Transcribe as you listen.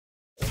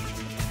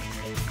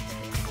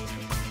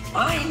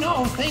I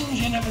know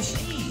things you never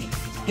see.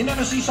 You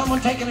never see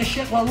someone taking a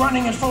shit while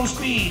running at full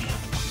speed.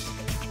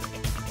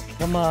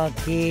 Come on,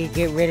 kid,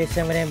 get rid of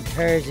some of them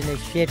turds in the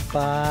shit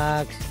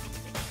box.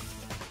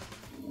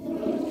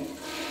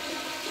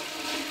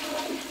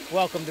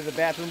 Welcome to the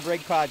Bathroom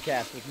Break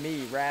Podcast with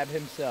me, Rab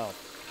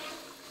himself.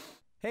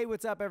 Hey,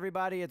 what's up,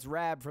 everybody? It's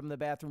Rab from the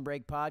Bathroom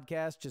Break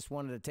Podcast. Just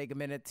wanted to take a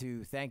minute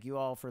to thank you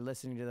all for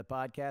listening to the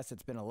podcast.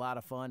 It's been a lot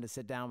of fun to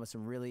sit down with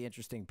some really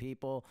interesting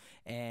people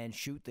and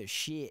shoot the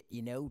shit,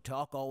 you know,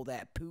 talk all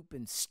that poop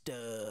and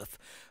stuff.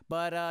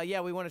 But,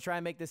 yeah, we want to try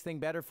and make this thing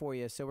better for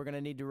you, so we're going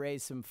to need to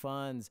raise some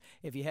funds.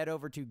 If you head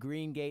over to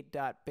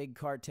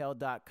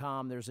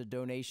greengate.bigcartel.com, there's a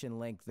donation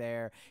link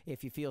there.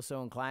 If you feel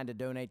so inclined to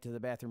donate to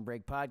the Bathroom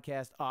Break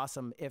Podcast,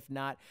 awesome. If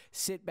not,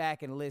 sit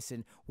back and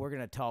listen. We're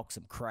going to talk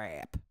some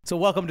crap. So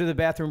welcome to the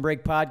Bathroom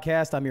Break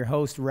Podcast. I'm your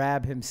host,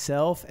 Rab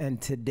himself,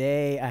 and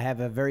today I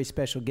have a very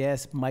special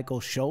guest, Michael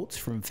Schulz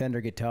from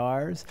Fender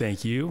Guitars.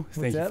 Thank you.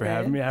 Thank you for man?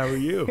 having me. How are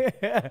you?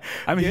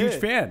 I'm a huge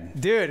fan.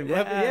 Dude,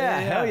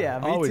 yeah, hell yeah.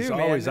 Me always, too,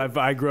 always. man.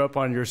 I grew up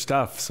on your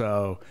stuff,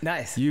 so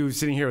nice. You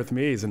sitting here with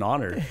me is an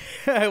honor.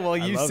 Well,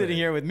 you sitting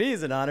here with me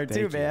is an honor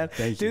too, man.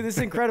 Thank you. Dude, this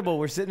is incredible.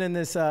 We're sitting in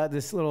this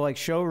this little like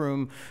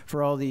showroom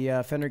for all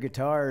the Fender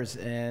guitars,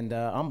 and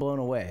I'm blown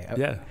away.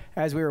 Yeah.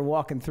 As we were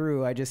walking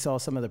through, I just saw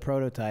some of the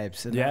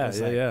prototypes, and I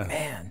was like,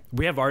 man.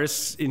 We have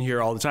artists in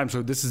here all the time.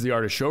 So this is the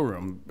artist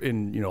showroom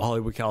in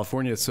Hollywood,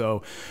 California.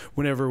 So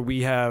whenever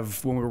when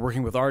we're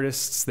working with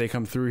artists, they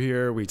come through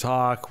here. We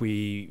talk.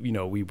 We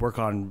work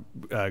on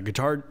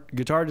guitar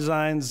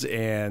designs,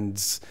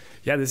 and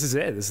yeah, this is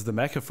it. This is the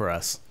mecca for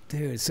us.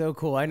 Dude, so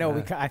cool. I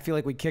know. I feel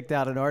like we kicked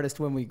out an artist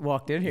when we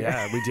walked in here.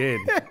 Yeah, we did.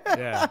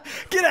 Yeah.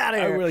 Get out of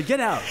here. Really, get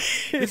out.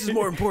 This is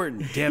more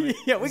important. Damn it.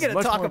 Yeah, we got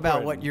to talk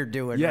about what you're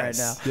doing right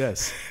now.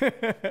 Yes.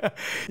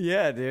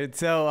 Yeah, dude.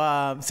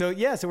 So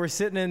we're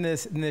sitting in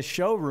this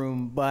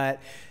showroom, but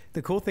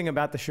the cool thing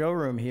about the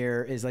showroom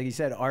here is, like you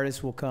said,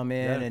 artists will come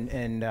in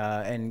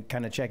and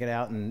kind of check it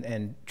out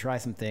and try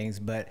some things,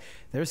 but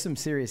there's some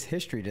serious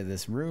history to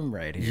this room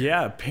right here.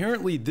 Yeah,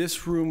 apparently this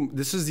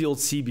is the old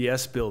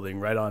CBS building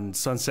right on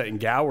Sunset and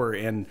Gower,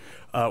 and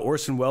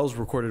Orson Welles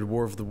recorded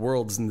War of the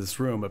Worlds in this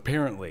room,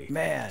 apparently.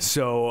 Man.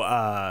 So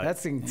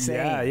that's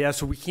insane. Yeah,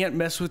 so we can't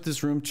mess with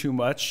this room too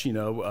much, we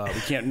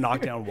can't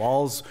knock down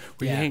walls,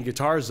 we can hang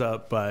guitars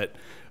up, but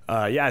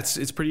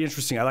it's pretty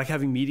interesting. I like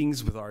having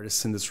meetings with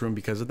artists in this room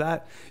because of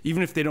that.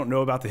 Even if they don't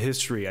know about the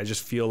history, I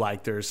just feel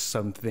like there's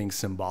something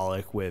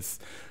symbolic with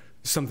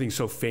something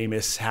so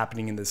famous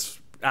happening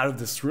out of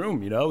this room,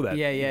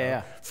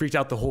 that freaked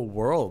out the whole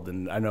world.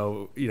 And I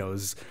know, it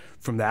was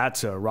from that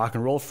to rock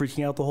and roll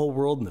freaking out the whole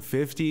world in the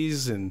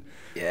 50s, and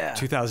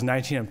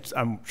 2019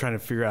 I'm trying to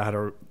figure out how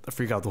to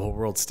freak out the whole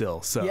world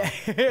still. So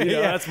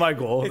that's my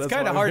goal. It's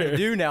kind of hard to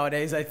do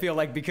nowadays, I feel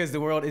like, because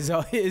the world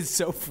is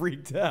so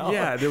freaked out.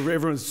 Yeah,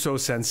 everyone's so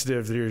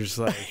sensitive that you're just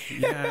like,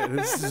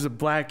 this is a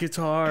black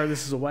guitar,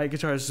 this is a white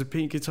guitar, this is a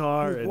pink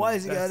guitar. Why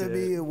has it got to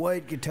be a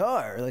white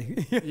guitar?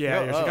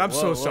 I'm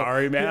so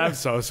sorry, man. I'm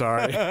so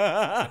sorry.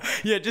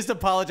 Yeah, just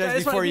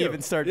apologize before you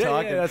even start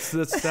talking. Yeah,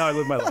 that's how I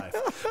live my life.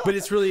 But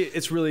it's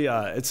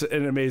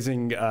an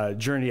amazing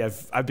journey.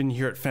 I've been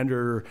here at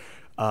Fender.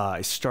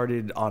 I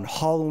started on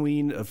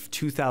Halloween of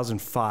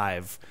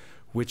 2005,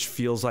 which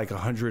feels like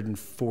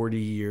 140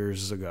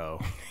 years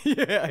ago.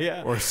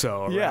 Or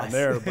so around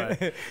there.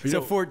 But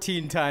so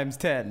 14 times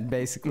 10,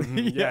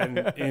 basically.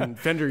 In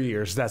Fender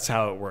years, that's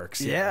how it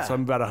works. Yeah. So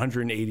I'm about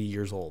 180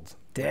 years old.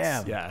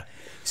 Damn.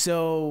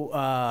 So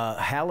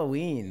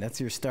Halloween, that's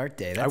your start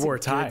day. That's I wore a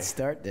tie. Good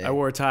start day. I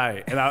wore a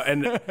tie,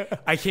 and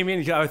I came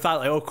in. I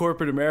thought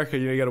corporate America,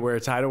 you got to wear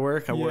a tie to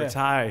work. I wore a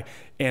tie,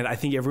 and I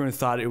think everyone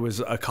thought it was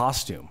a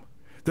costume.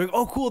 They're like,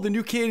 oh, cool, the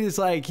new kid is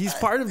like, he's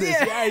part of this.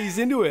 Yeah, he's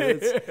into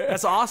it.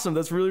 That's awesome.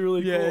 That's really,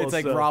 really cool. It's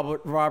like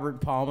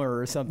Robert Palmer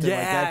or something like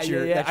that. That's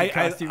your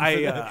costume.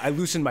 I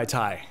loosened my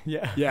tie.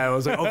 Yeah, I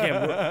was like, okay,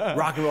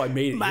 rock and roll, I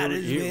made it. I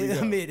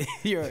made it.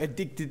 You're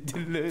addicted to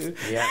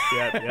love.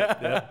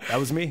 Yeah. That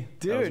was me.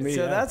 Dude,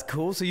 that's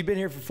cool. So you've been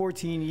here for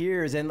 14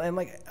 years. And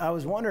like, I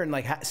was wondering,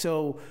 like,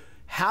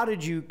 how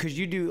did you, because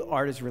you do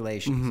artist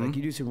relations, like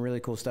you do some really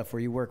cool stuff where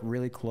you work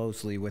really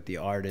closely with the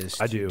artist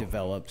to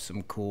develop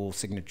some cool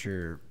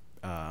signature,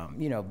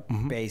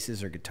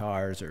 basses or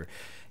guitars,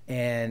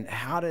 and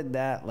how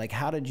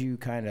did you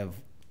kind of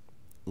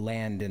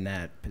land in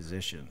that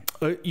position?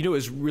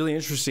 It's really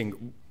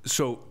interesting.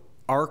 So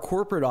our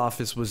corporate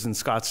office was in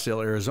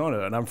Scottsdale,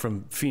 Arizona, and I'm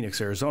from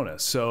Phoenix, Arizona.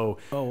 So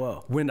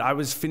when I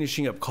was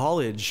finishing up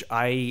college,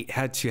 I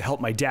had to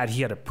help my dad.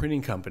 He had a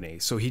printing company,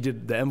 so he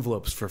did the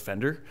envelopes for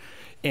Fender.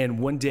 And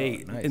one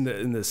day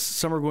in the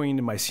summer going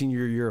into my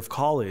senior year of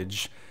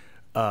college,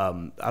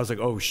 I was like,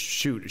 oh,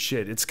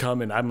 shit, it's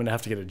coming. I'm going to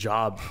have to get a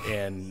job.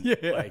 And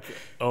like,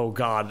 oh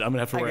God, I'm going to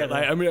have to work.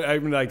 I'm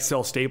going to like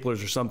sell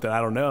staplers or something.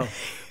 I don't know.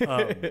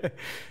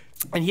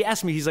 And he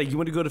asked me, he's like, you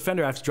want to go to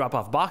Fender? I have to drop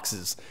off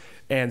boxes.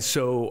 And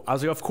so I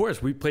was like, of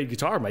course. We played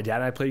guitar. My dad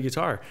and I played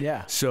guitar.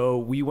 Yeah. So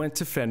we went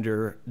to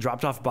Fender,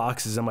 dropped off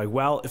boxes. I'm like,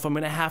 well, if I'm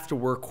going to have to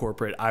work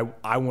corporate,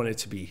 I want it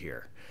to be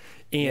here.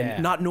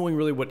 And not knowing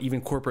really what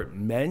even corporate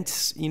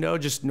meant, you know,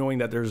 just knowing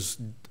that there's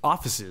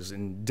offices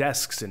and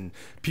desks and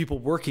people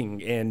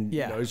working, and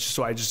you know, it's just,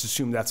 so I just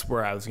assumed that's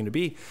where I was going to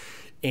be.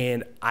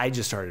 And I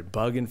just started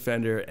bugging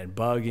Fender and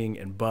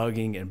bugging and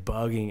bugging and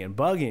bugging and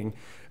bugging.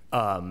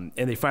 And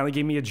they finally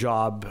gave me a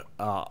job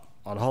on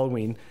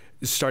Halloween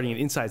starting in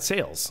inside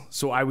sales.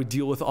 So I would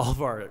deal with all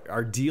of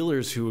our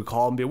dealers who would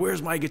call and be,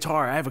 where's my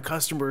guitar? I have a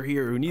customer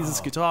here who needs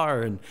this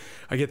guitar. And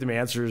I get them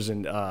answers.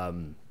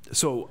 And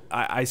so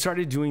I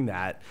started doing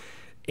that.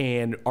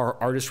 And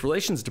our artist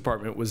relations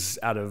department was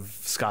out of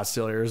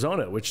Scottsdale,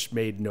 Arizona, which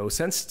made no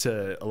sense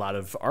to a lot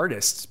of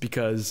artists,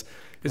 because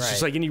it's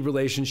just like any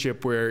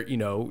relationship where, you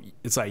know,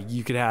 it's like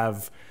you could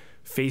have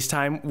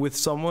FaceTime with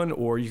someone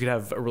or you could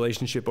have a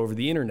relationship over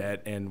the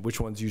internet, and which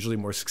one's usually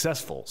more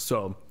successful.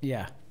 So,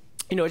 you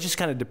know, it just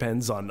kind of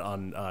depends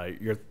on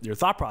your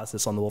thought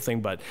process on the whole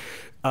thing. But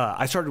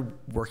I started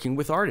working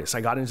with artists.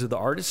 I got into the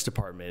artist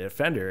department at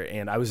Fender,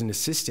 and I was an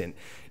assistant.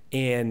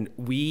 And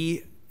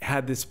we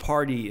had this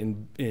party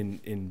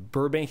in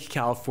Burbank,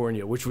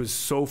 California, which was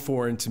so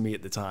foreign to me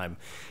at the time.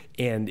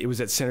 And it was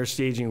at Center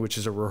Staging, which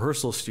is a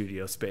rehearsal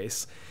studio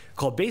space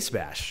called Bass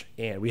Bash.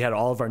 And we had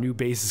all of our new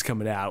basses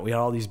coming out. We had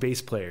all these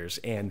bass players.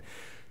 And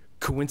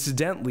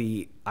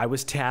coincidentally, I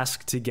was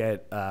tasked to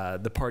get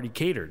the party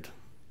catered.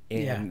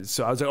 And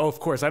so I was like, oh, of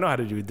course, I know how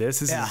to do this.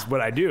 This is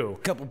what I do.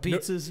 Couple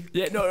pizzas.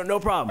 No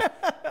problem.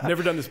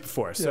 Never done this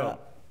before. So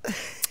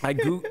I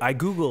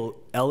Google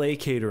LA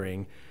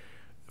catering.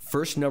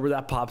 First number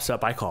that pops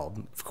up, I called,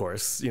 of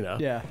course, you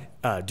know,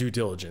 due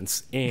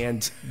diligence.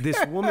 And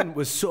this woman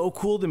was so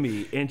cool to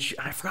me, and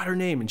I forgot her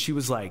name, and she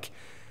was like,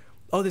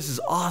 oh, this is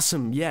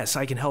awesome. Yes,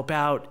 I can help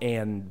out,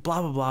 and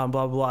blah, blah, blah, and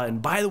blah, blah.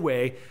 And by the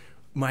way,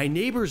 my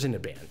neighbor's in a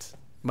band.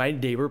 My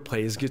neighbor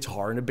plays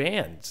guitar in a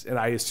band. And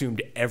I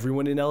assumed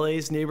everyone in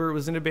LA's neighbor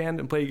was in a band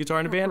and played guitar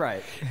in a band.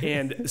 Right.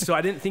 And so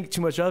I didn't think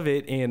too much of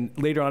it. And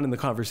later on in the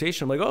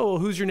conversation, I'm like, oh, well,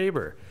 who's your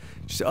neighbor?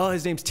 She said, oh,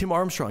 his name's Tim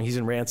Armstrong. He's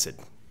in Rancid.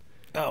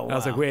 Oh, wow. I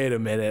was like, wait a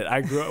minute.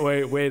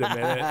 Wait a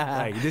minute.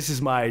 Like, this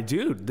is my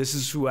dude. This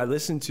is who I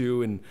listened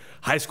to in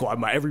high school.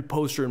 Every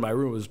poster in my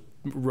room was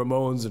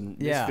Ramones and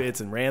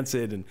Misfits and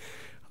Rancid. And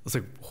I was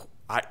like,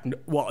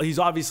 well, he's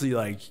obviously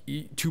like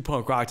too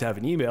punk rock to have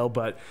an email,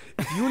 but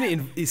if you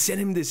want to send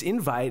him this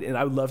invite, and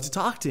I would love to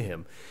talk to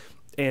him.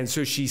 And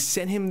so she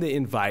sent him the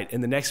invite,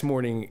 and the next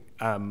morning,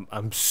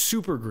 I'm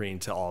super green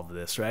to all of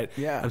this, right?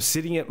 Yeah. I'm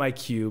sitting at my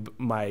cube.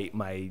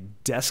 My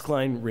desk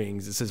line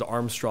rings. It says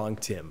Armstrong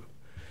Tim.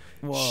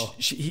 Whoa.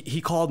 He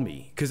called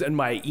me, because in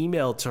my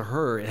email to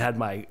her, it had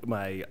my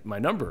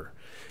number.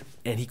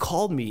 And he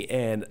called me,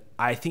 and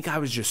I think I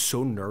was just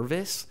so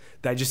nervous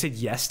that I just said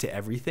yes to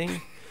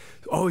everything.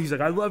 Oh, he's like,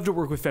 I'd love to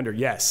work with Fender.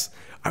 Yes.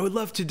 I would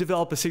love to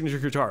develop a signature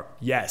guitar.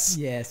 Yes.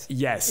 Yes.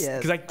 Yes.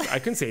 Because I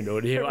couldn't say no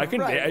to him. I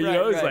couldn't,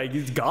 it's like,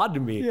 he's God to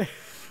me. Yeah.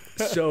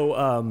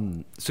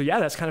 So yeah,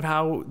 that's kind of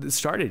how it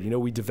started. You know,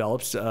 we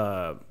developed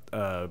an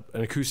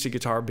acoustic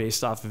guitar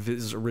based off of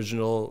his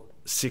original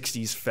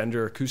 60s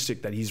Fender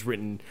acoustic that he's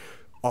written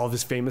all of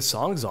his famous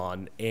songs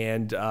on.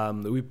 And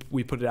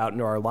we put it out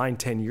into our line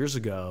 10 years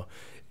ago.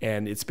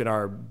 And it's been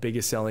our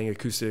biggest selling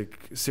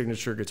acoustic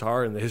signature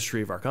guitar in the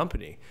history of our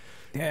company.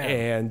 Yeah.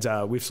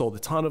 And we've sold a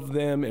ton of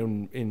them,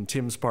 and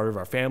Tim's part of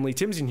our family.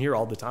 Tim's in here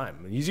all the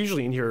time. He's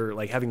usually in here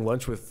like having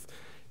lunch with,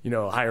 you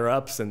know, higher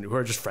ups and who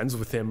are just friends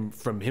with him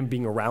from him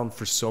being around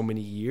for so many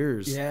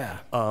years. Yeah.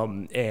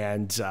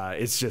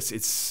 It's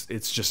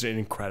just an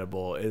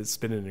incredible. It's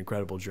been an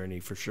incredible journey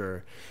for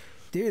sure.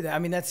 Dude, I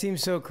mean, that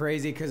seems so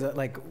crazy, because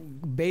like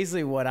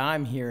basically what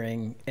I'm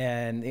hearing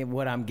and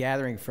what I'm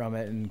gathering from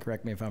it, and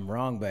correct me if I'm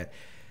wrong, but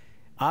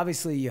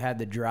obviously you had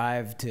the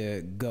drive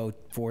to go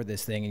for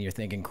this thing, and you're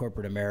thinking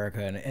corporate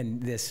America,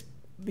 and this,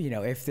 you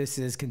know, if this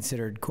is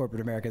considered corporate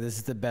America, this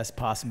is the best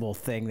possible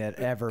thing that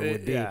ever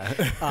would be.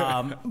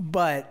 Yeah.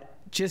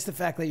 But just the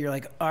fact that you're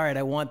like, all right,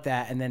 I want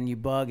that, and then you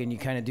bug and you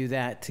kind of do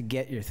that to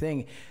get your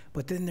thing.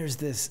 But then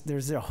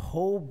there's a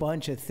whole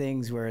bunch of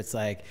things where it's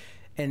like,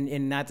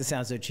 and not to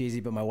sound so cheesy,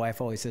 but my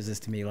wife always says this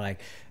to me, like,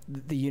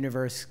 the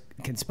universe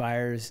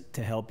conspires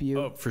to help you.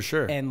 Oh, for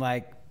sure. And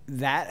like,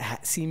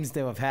 that seems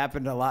to have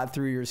happened a lot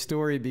through your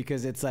story,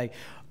 because it's like,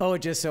 oh,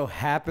 it just so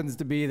happens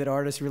to be that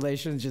artist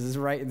relations is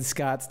right in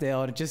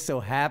Scottsdale, and it just so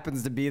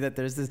happens to be that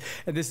there's this,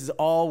 and this is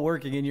all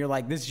working, and you're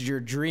like, this is your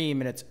dream,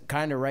 and it's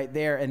kind of right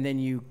there, and then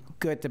you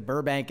get to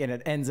Burbank, and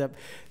it ends up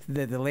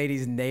the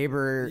lady's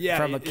neighbor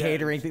from a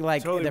catering thing,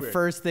 like totally the weird.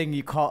 First thing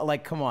you call,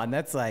 like, come on,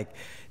 that's like,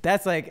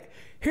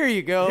 here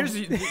you go. Here's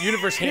the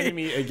universe handing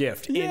me a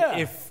gift.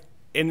 Yeah.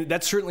 And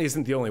that certainly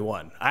isn't the only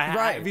one.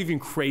 I have even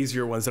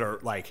crazier ones that are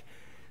like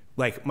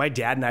my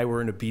dad and I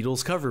were in a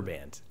Beatles cover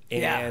band.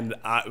 And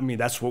I mean,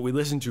 that's what we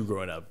listened to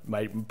growing up.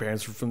 My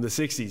parents were from the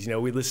 60s. You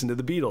know, we listened to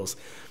the Beatles.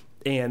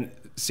 And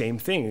same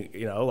thing,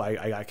 you know,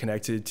 I got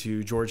connected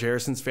to George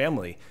Harrison's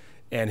family.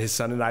 And his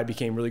son and I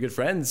became really good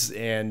friends.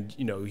 And,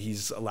 you know,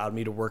 he's allowed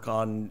me to work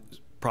on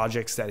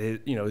projects that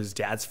his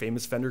dad's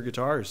famous Fender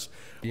guitars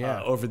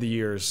over the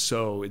years.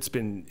 So it's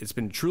been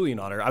truly an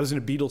honor. I was in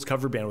a Beatles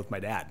cover band with my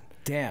dad.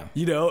 Damn.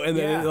 You know, and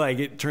then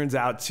it turns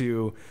out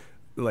to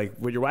like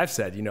what your wife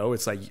said, you know,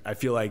 it's like, I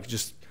feel like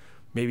just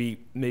maybe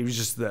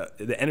just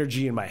the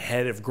energy in my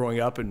head of growing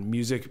up and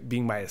music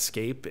being my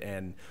escape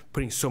and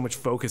putting so much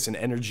focus and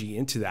energy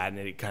into that. And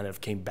it kind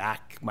of came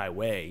back my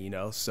way, you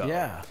know? So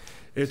yeah,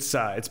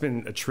 it's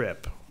been a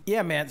trip.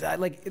 Yeah, man.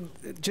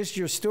 Just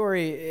your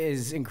story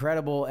is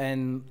incredible,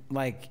 and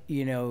like,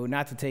 you know,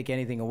 not to take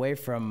anything away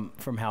from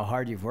how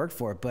hard you've worked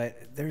for it,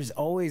 but there's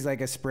always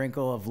like a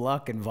sprinkle of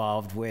luck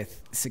involved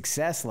with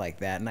success like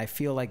that. And I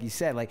feel like you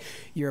said, like,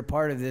 you're a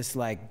part of this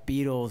like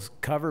Beatles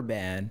cover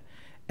band,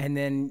 and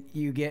then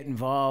you get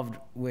involved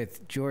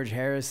with George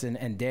Harrison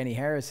and Danny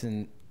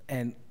Harrison,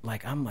 and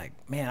like, I'm like,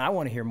 man, I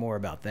want to hear more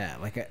about that.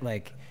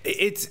 Like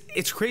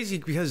it's crazy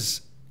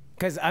because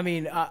I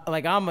mean,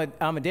 like, I'm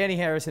a Danny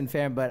Harrison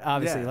fan, but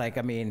obviously, like,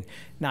 I mean,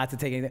 not to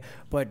take anything,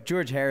 but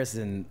George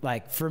Harrison,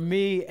 like, for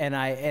me,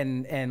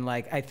 and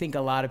like, I think a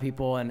lot of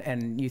people,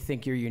 and you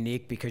think you're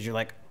unique because you're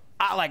like,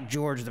 I like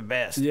George the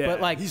best. Yeah,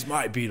 but like, he's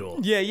my Beatle.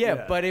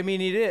 Yeah. But I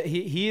mean,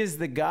 he is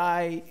the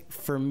guy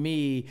for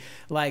me.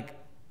 Like,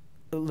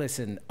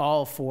 listen,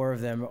 all four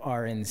of them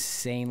are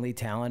insanely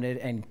talented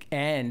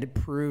and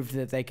proved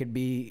that they could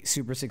be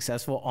super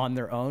successful on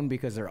their own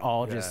because they're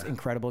all just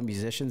incredible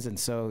musicians and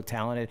so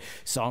talented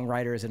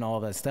songwriters and all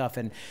of that stuff.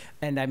 And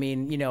I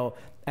mean, you know,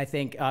 I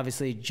think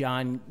obviously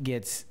John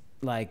gets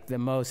like the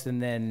most,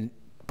 and then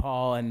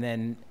Paul, and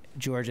then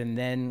George, and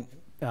then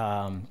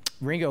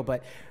Ringo.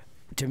 But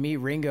to me,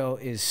 Ringo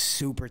is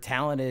super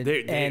talented.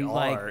 They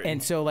like, are.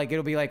 And so like,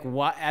 it'll be like,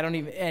 what? I don't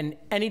even, and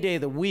any day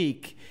of the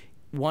week,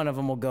 one of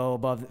them will go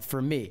above for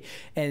me.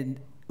 And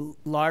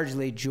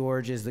largely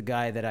George is the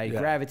guy that I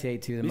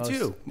gravitate to the most. Me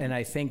too. And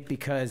I think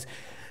because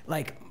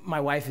like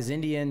my wife is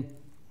Indian,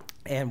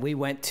 and we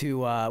went to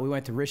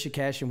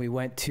Rishikesh, and we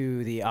went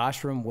to the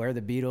ashram where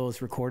the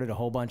Beatles recorded a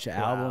whole bunch of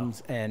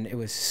albums, and it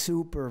was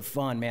super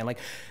fun, man.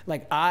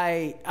 Like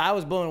I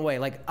was blown away.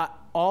 Like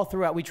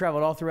we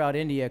traveled all throughout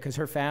India because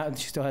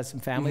she still has some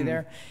family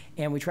there,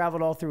 and we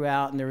traveled all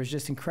throughout, and there was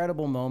just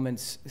incredible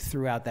moments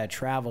throughout that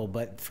travel.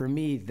 But for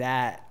me,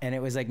 and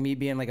it was like me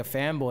being like a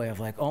fanboy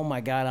of like, oh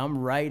my God, I'm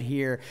right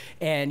here.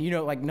 And you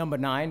know, like number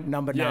nine,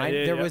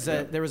 there was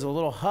a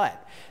little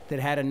hut that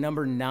had a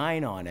number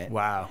 9 on it.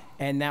 Wow.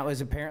 And that was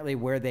apparently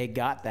where they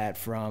got that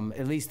from.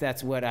 At least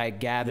that's what I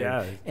gathered.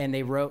 Yeah. And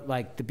they wrote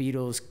like the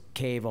Beatles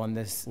cave on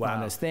this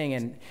thing,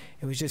 and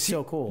it was just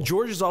so cool.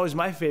 George is always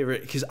my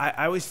favorite because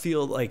I always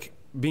feel like,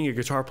 being a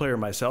guitar player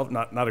myself,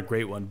 not a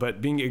great one,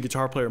 but being a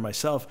guitar player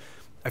myself,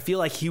 I feel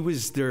like he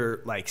was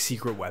their like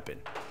secret weapon.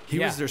 He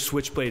was their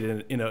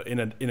switchblade in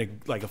a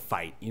like a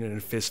fight, you know, in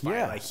a fist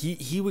fight. Like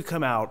he would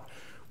come out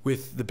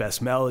with the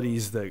best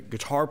melodies. The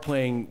guitar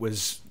playing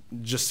was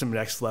just some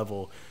next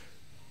level.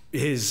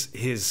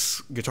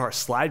 His guitar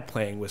slide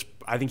playing was,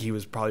 I think he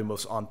was probably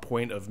most on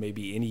point of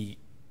maybe any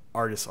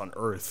artist on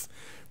earth,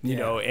 you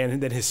know,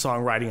 and then his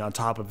songwriting on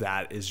top of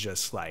that is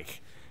just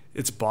like,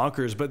 it's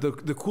bonkers. But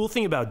the cool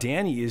thing about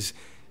Danny is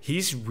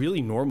he's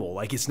really normal.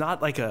 Like, it's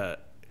not like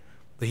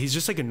he's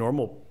just like a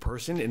normal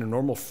person and a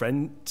normal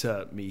friend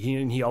to me.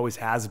 He always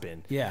has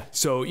been. Yeah.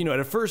 So, you know,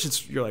 at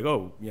first you're like,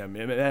 oh yeah,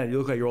 man, you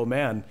look like your old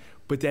man.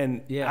 But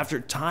then after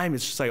time,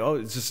 it's just like, oh,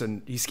 it's just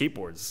he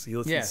skateboards. He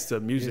listens to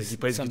music. He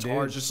plays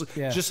guitar.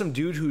 Just some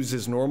dude who's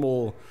his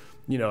normal,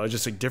 you know,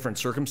 just like different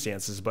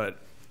circumstances, but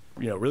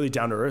you know, really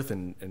down to earth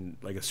and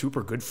like a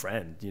super good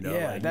friend. You know,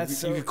 like,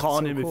 that's you could call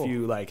on him cool. If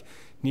you like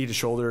need a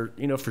shoulder.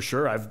 You know, for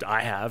sure.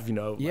 I have. You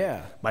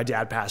know, my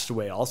dad passed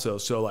away also,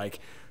 so like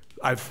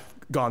I've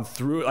gone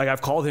through, like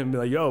I've called him and be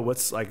like, yo,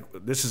 what's like,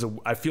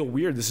 I feel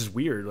weird. This is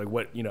weird. Like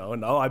what, you know,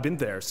 and I've been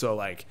there. So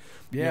like,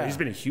 you know, he's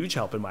been a huge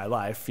help in my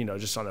life, you know,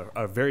 just on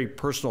a very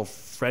personal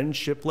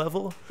friendship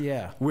level.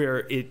 Yeah. Where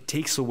it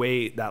takes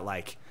away that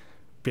like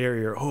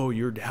barrier. Oh,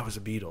 your dad was a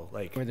Beatle.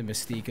 Like, or the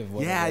mystique of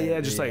what.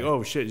 Just like,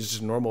 oh shit, it's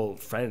just a normal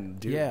friend,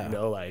 dude. Yeah. You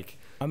know, like.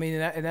 I mean,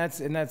 and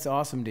that's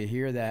awesome to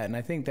hear that. And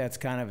I think that's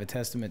kind of a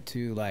testament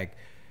to like,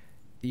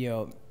 you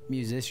know,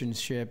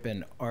 musicianship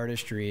and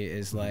artistry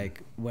is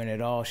like when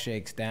it all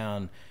shakes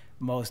down,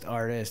 most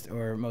artist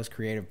or most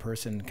creative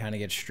person kind of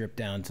gets stripped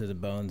down to the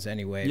bones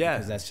anyway,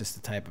 because that's just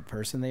the type of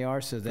person they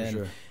are. So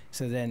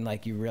then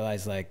like you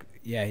realize like,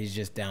 yeah, he's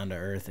just down to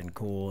earth and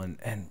cool,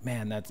 and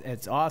man,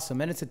 it's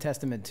awesome. And it's a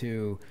testament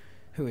to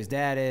who his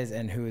dad is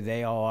and who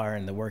they all are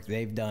and the work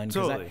they've done.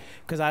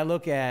 Because I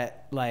look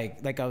at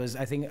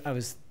I think I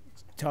was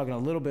talking a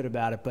little bit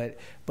about it,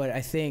 but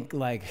I think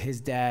like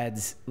his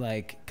dad's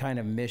like kind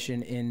of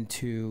mission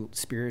into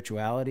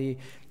spirituality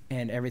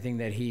and everything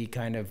that he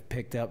kind of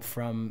picked up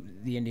from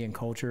the Indian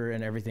culture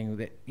and everything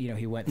that, you know,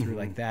 he went through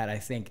like that. I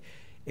think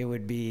it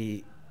would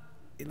be,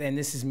 and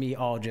this is me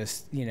all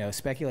just, you know,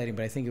 speculating,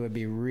 but I think it would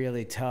be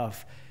really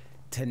tough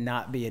to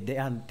not be a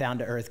down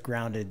to earth,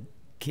 grounded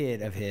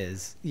kid of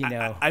his, you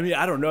know. I mean,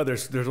 I don't know.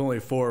 There's only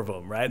 4 of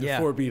them, right? The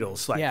 4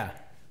 Beatles. Like,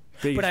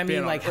 but I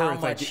mean, like how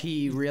much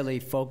he really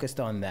focused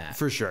on that.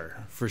 For sure.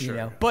 You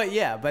know?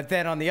 But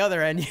then on the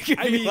other end, you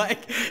could be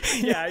like,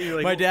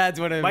 my dad's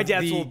one of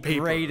the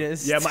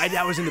greatest. Yeah, my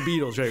dad was in the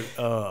Beatles, right?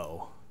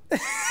 Oh.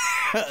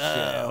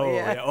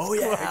 Quite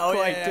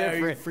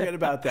different. Forget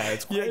about that.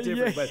 It's quite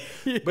different,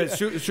 but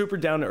super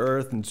down to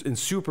earth and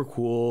super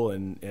cool.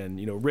 And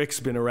you know, Rick's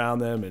been around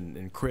them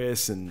and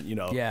Chris and you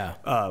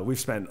know, we've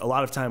spent a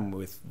lot of time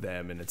with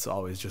them, and it's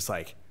always just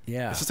like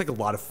it's just like a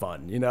lot of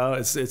fun. You know,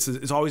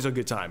 it's always a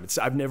good time.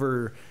 I've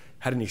never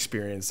had an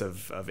experience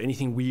of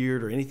anything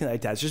weird or anything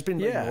like that. It's just been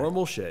like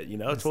normal shit. You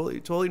know,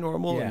 totally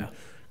normal and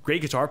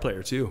great guitar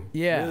player too.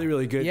 Yeah,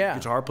 really good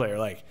guitar player.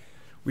 Like.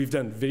 We've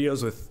done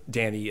videos with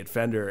Danny at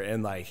Fender,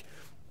 and like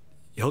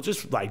he'll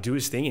just like do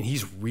his thing, and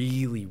he's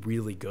really,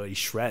 really good. He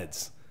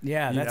shreds.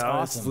 Yeah, that's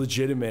awesome. It's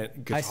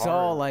legitimate guitar. I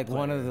saw like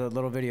one of the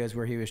little videos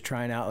where he was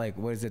trying out like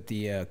what is it,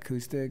 the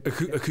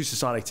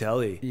Acoustasonic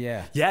Telly.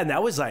 Yeah, and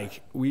that was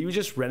like we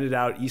just rented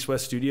out East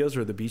West Studios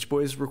where the Beach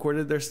Boys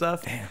recorded their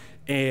stuff. Damn.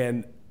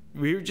 And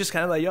we were just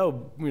kind of like,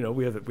 yo, you know,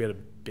 we had a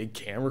big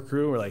camera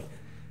crew. We're like,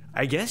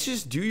 I guess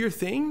just do your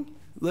thing.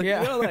 Like, you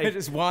know, like,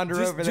 just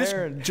wander over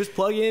there and just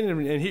plug in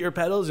and hit your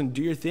pedals and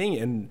do your thing.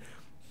 And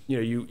you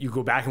know, you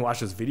go back and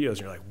watch those videos and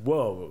you're like,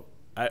 whoa,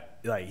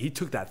 like he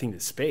took that thing to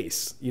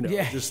space. You know,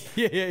 just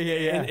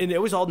and it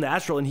was all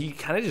natural. And he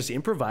kind of just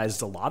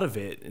improvised a lot of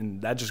it,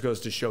 and that just goes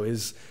to show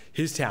his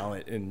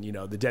talent and you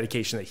know the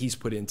dedication that he's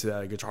put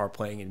into guitar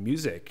playing and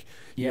music.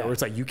 You know, where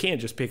it's like you can't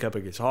just pick up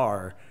a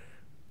guitar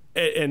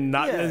and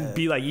not and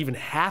be like even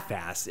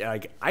half-assed.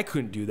 Like I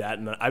couldn't do that,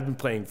 and I've been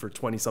playing for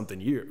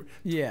 20-something years,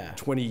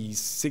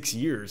 26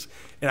 years,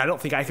 and I don't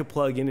think I could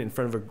plug in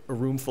front of a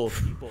room full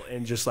of people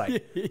and just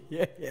like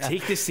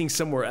take this thing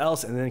somewhere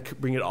else and then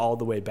bring it all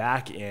the way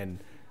back and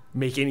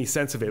make any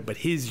sense of it.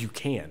 But you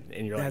can,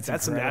 and you're like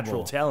that's a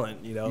natural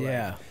talent, you know.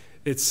 Like,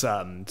 it's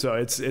so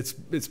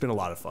it's been a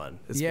lot of fun.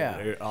 It's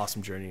been an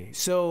awesome journey.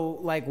 So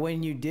like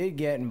when you did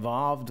get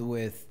involved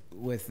with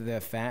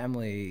the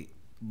family,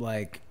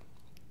 like.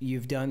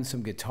 You've done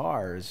some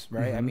guitars,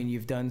 right? Mm-hmm. I mean,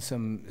 you've done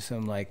some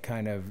like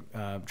kind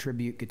of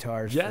tribute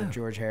guitars for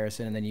George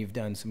Harrison, and then you've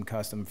done some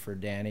custom for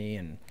Danny,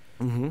 and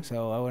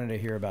so I wanted to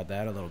hear about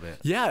that a little bit.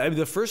 Yeah, I mean,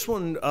 the first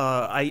one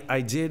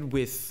I did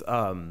with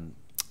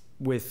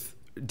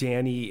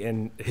Danny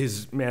and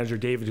his manager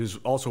David, who's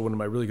also one of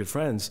my really good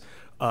friends,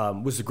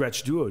 was the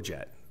Gretsch Duo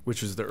Jet,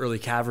 which was the early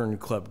Cavern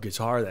Club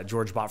guitar that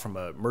George bought from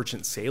a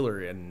merchant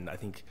sailor in I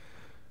think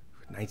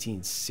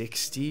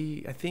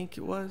 1960, I think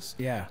it was.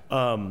 Yeah.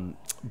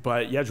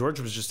 But yeah, George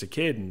was just a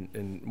kid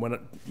and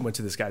went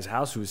to this guy's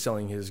house who was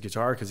selling his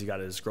guitar because he got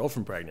his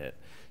girlfriend pregnant.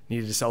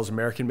 Needed to sell his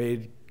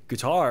American-made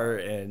guitar,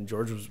 and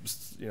George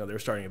was, you know, they were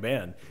starting a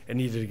band and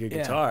needed a good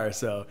guitar,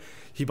 so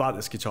he bought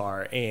this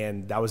guitar,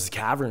 and that was the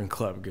Cavern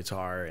Club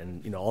guitar,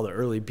 and you know all the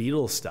early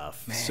Beatles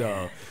stuff. Man,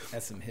 so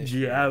that's some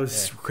history. Yeah, it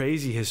was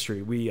crazy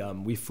history.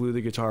 We flew the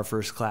guitar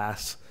first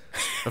class.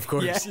 Of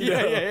course,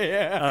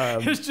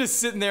 It's just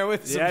sitting there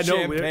with some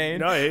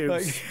champagne. It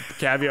was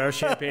caviar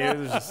champagne. It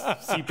was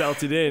just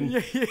seatbelted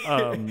in.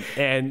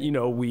 And you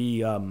know,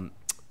 we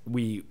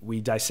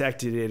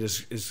dissected it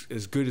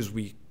as good as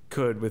we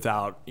could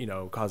without you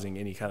know causing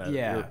any kind of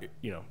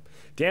you know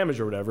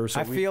damage or whatever. So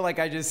I feel like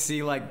I just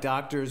see like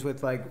doctors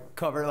with like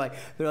cover like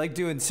they're like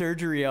doing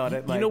surgery on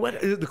it. Like. You know what?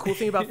 The cool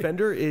thing about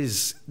Fender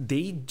is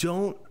they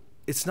don't.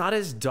 It's not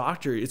as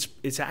doctor.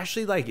 It's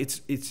actually like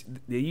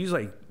they use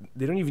like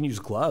they don't even use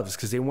gloves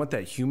because they want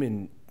that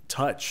human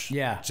touch.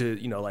 Yeah. To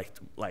you know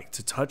like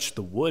to touch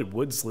the wood.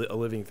 Wood's a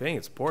living thing.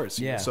 It's porous.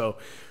 Yeah. So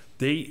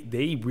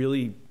they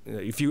really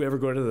if you ever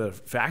go to the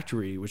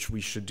factory, which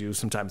we should do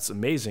sometime, it's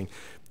amazing.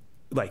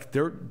 Like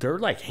their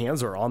like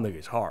hands are on the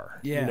guitar.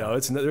 Yeah. You know,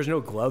 there's no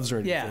gloves or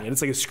anything. Yeah. And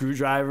it's like a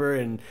screwdriver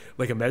and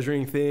like a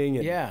measuring thing.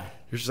 And you're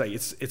just like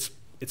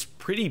it's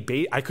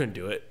pretty I couldn't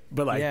do it,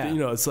 but like you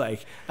know, it's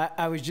like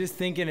I was just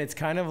thinking it's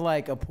kind of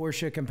like a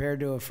Porsche compared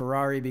to a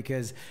Ferrari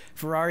because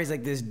Ferrari's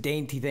like this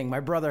dainty thing. My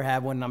brother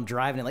had one and I'm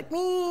driving it like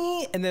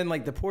me, and then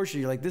like the Porsche,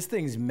 you're like this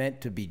thing's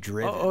meant to be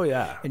driven. Oh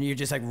yeah, and you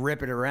just like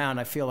rip it around.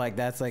 I feel like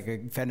that's like a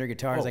Fender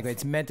guitar. It's like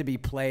it's meant to be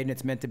played and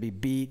it's meant to be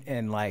beat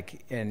and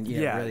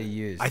you know, really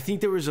used. I think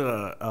there was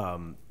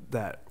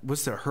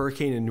what's the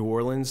hurricane in New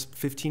Orleans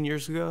 15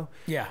 years ago?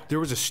 Yeah. There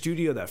was a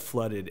studio that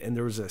flooded, and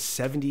there was a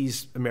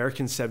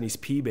American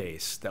 70s P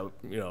bass that,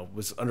 you know,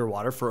 was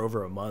underwater for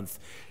over a month.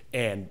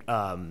 And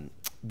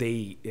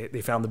they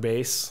found the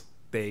bass.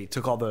 They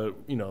took all the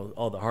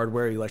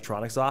hardware,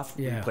 electronics off,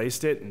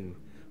 replaced it, and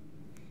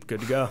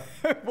good to go.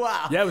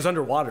 Wow. Yeah, it was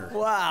underwater.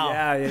 Wow.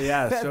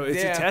 Yeah. So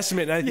it's a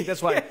testament, and I think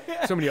that's why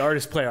so many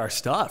artists play our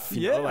stuff.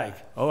 You know, like,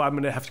 I'm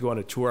going to have to go on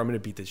a tour. I'm going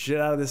to beat the shit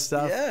out of this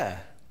stuff. Yeah.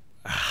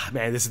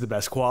 Man, this is the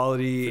best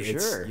quality.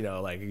 It's, sure. You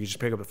know, like you just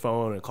pick up the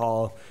phone and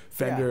call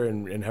Fender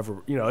and have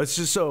a, you know, it's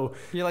just so.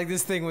 You're like,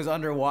 this thing was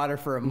underwater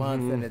for a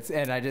month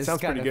and I just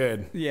sounds pretty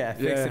good. Yeah,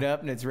 fix it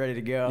up and it's ready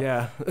to go.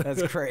 Yeah,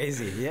 that's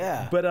crazy.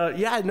 Yeah. But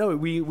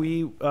we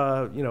you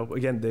know,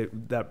 again,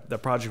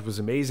 that project was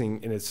amazing,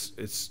 and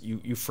it's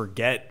you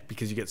forget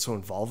because you get so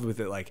involved with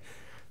it, like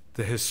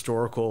the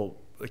historical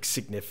like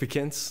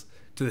significance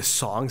to the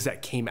songs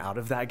that came out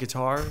of that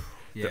guitar.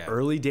 The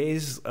early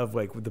days of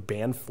like with the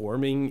band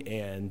forming,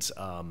 and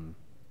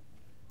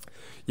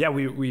Yeah,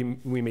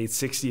 we made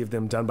 60 of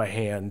them done by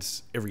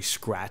hand. Every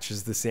scratch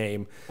is the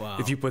same. Wow.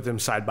 If you put them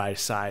side by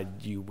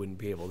side, you wouldn't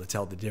be able to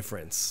tell the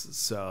difference.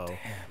 So,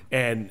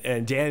 and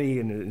Danny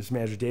and his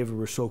manager David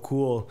were so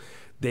cool.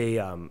 They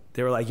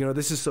were like, you know,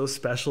 this is so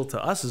special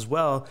to us as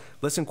well.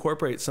 Let's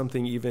incorporate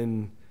something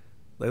even,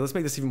 like, let's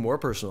make this even more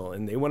personal.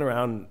 And they went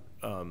around,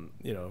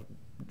 you know,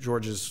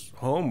 George's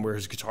home where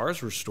his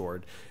guitars were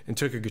stored and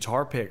took a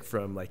guitar pick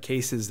from like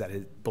cases that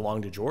had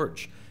belonged to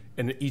George.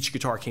 And each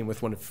guitar came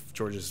with one of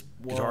George's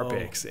guitar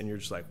picks, and you're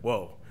just like,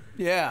 "Whoa,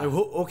 yeah, like,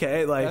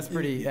 okay." Like that's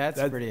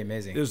pretty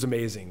amazing. It was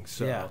amazing.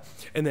 So, yeah.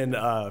 And then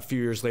a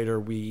few years later,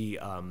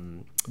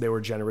 they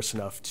were generous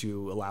enough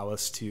to allow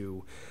us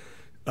to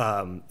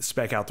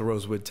spec out the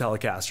Rosewood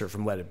Telecaster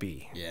from Let It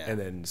Be. Yeah. And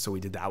then so we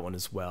did that one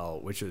as well,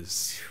 which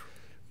was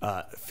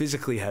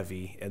physically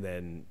heavy and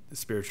then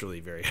spiritually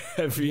very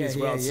heavy as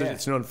well. So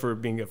it's known for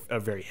being a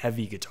very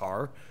heavy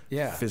guitar.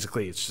 Yeah.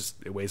 Physically,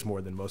 it weighs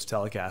more than most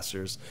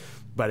Telecasters,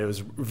 but it was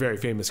a very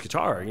famous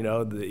guitar. You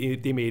know,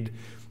 they made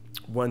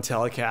one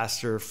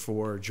Telecaster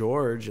for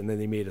George, and then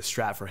they made a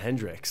Strat for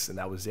Hendrix, and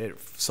that was it,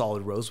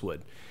 solid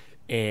rosewood.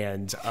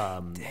 And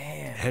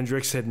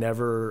Hendrix had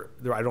never,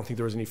 I don't think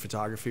there was any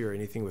photography or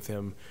anything with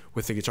him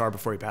with the guitar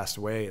before he passed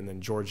away, and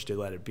then George did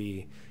Let It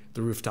Be,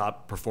 the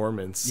rooftop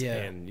performance. Yeah.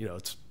 And you know,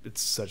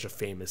 it's such a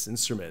famous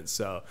instrument.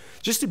 So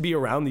just to be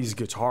around these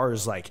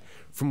guitars, like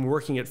from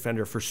working at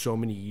Fender for so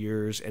many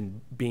years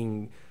and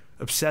being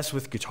obsessed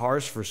with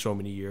guitars for so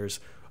many years,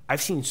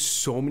 I've seen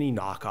so many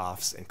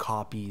knockoffs and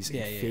copies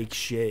and fake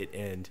shit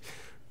and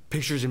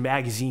pictures in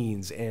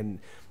magazines and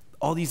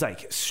all these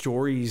like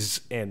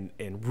stories and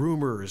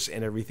rumors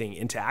and everything.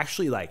 And to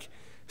actually like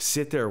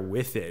sit there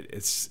with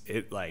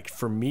it like,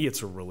 for me,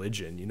 it's a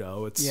religion, you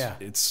know.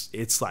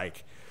 It's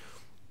like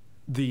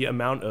the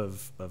amount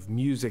of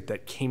music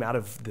that came out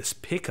of this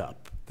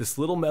pickup, this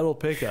little metal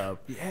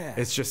pickup. Yeah.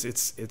 It's just,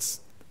 it's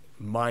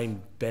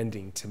mind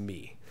bending to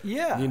me.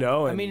 Yeah. You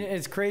know, I mean,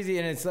 it's crazy,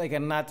 and it's like,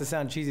 and not to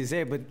sound cheesy to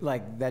say it, but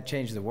like that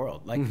changed the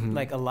world. Like,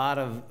 like a lot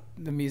of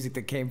the music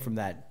that came from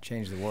that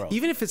changed the world.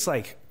 Even if it's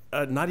like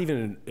not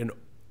even an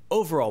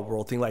overall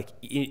world thing, like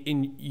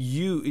in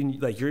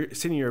like you're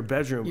sitting in your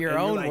bedroom, your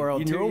own like,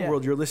 world, in too, your own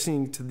world, you're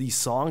listening to these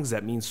songs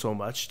that mean so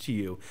much to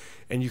you,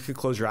 and you could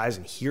close your eyes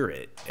and hear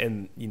it,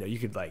 and you know, you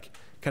could like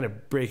kind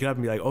of break it up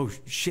and be like, oh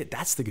shit,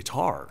 that's the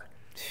guitar.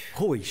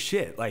 Holy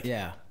shit. Like,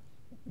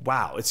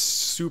 wow, it's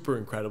super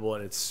incredible,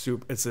 and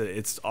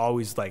it's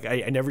always like,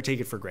 I never take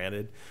it for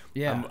granted.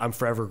 Yeah. I'm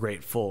forever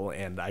grateful,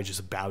 and I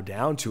just bow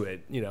down to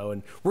it, you know,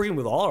 and working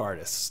with all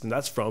artists, and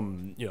that's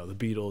from, you know, the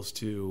Beatles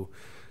to,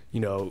 you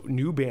know,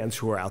 new bands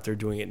who are out there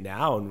doing it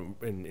now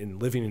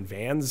and living in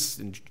vans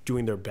and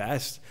doing their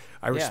best.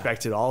 I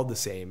respect it all the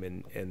same,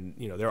 and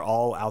you know, they're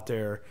all out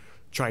there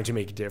trying to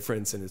make a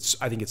difference, and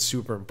I think it's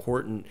super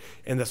important.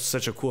 And that's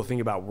such a cool thing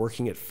about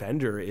working at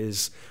Fender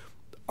is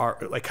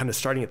like kind of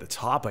starting at the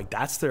top, like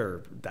that's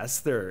their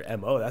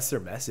MO, that's their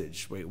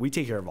message. We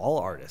take care of all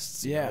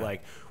artists. You know?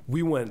 Like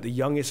we went the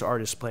youngest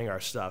artists playing our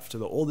stuff to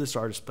the oldest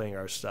artists playing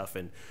our stuff,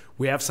 and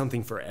we have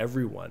something for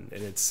everyone.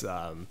 And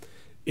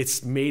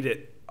it's made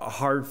it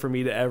hard for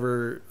me to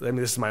ever, I mean,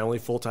 this is my only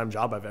full-time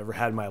job I've ever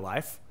had in my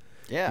life.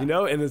 Yeah. You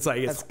know, and it's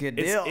like, that's a good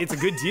deal. It's a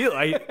good deal.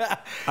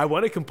 I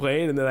want to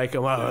complain, and then I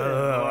come out,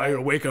 I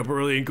wake up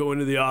early and go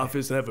into the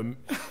office and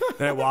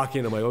then I walk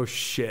in, I'm like, oh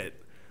shit.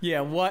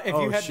 Yeah, what if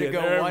you had to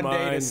go one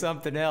day to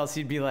something else,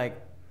 you'd be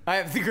like, I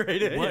have the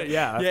great idea. What?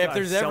 Yeah, if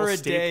there's ever a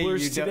day you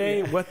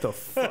today, what the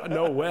fuck?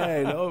 No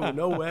way,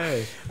 no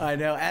way. I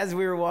know. As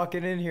we were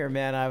walking in here,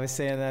 man, I was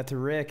saying that to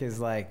Rick, is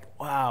like,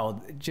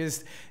 wow,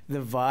 just the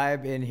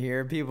vibe in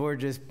here. People are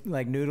just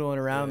like noodling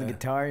around the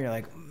guitar, and you're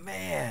like,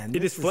 man,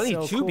 it is funny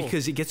so too, cool.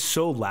 because it gets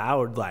so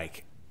loud.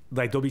 Like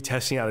they'll be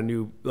testing out a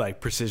new like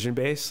precision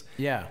bass.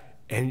 Yeah,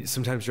 and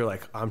sometimes you're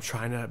like,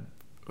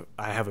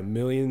 I have a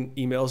million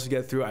emails to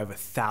get through. I have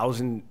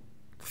 1,000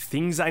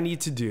 things I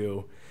need to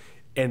do,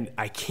 and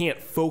I can't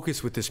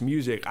focus with this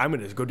music. I'm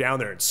going to go down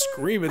there and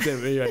scream at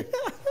them. And you're like,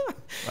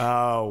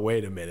 oh,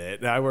 wait a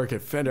minute. I work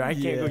at Fender. I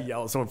can't go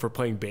yell at someone for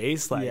playing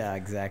bass. Like, yeah,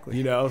 exactly.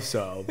 You know,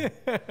 so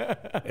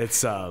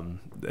it's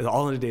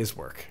all in a day's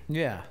work.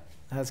 Yeah.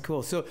 That's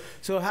cool. So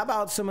how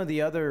about some of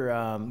the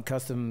other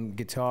custom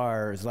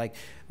guitars? Like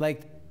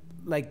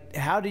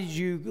how did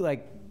you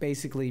like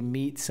basically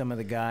meet some of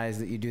the guys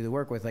that you do the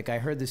work with? Like I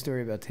heard the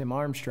story about Tim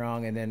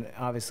Armstrong, and then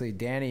obviously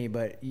Danny,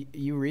 but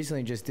you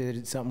recently just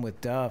did something with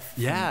Duff.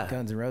 Yeah, from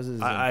Guns N'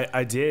 Roses.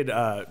 I did,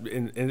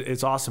 and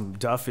it's awesome.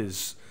 Duff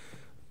is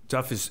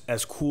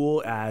as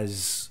cool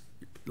as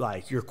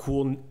like your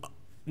cool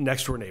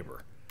next door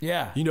neighbor.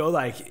 Yeah, you know,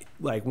 like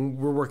when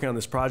we're working on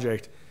this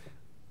project,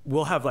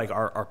 we'll have like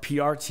our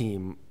PR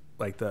team.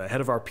 Like the head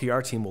of our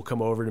PR team will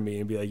come over to me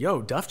and be like,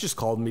 yo, Duff just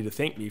called me to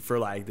thank me for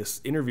like this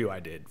interview I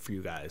did for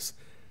you guys.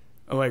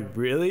 I'm like,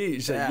 really?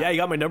 He's like, yeah, he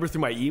got my number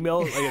through my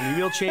email, like an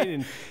email chain,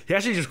 and he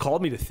actually just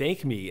called me to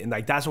thank me, and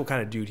like that's what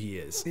kind of dude he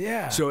is.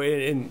 Yeah. So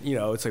and you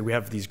know, it's like we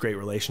have these great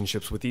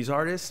relationships with these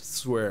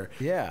artists where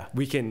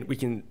we can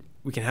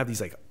have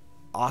these like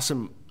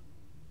awesome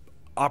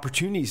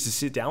opportunities to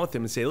sit down with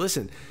him and say,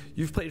 listen,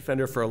 you've played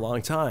Fender for a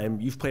long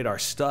time. You've played our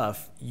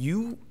stuff.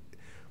 You,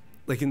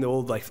 like in the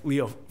old like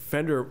Leo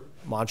Fender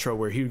mantra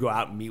where he would go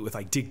out and meet with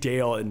like Dick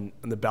Dale and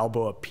the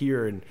Balboa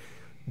Pier, and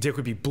Dick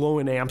would be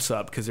blowing amps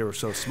up because they were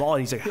so small.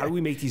 And he's like, how do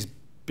we make these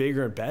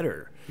bigger and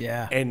better?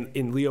 Yeah.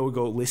 And Leo would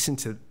go listen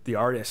to the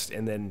artist,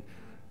 and then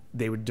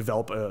they would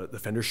develop the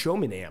Fender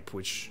Showman amp,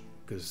 which,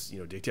 because, you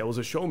know, Dick Dale was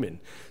a showman.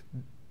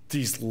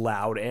 These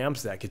loud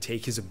amps that could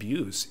take his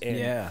abuse.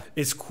 And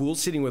it's cool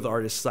sitting with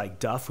artists like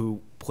Duff,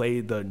 who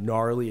played the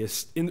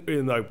gnarliest,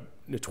 in like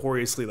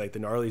notoriously like the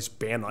gnarliest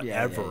band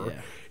ever,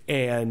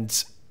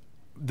 and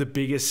the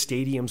biggest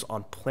stadiums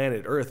on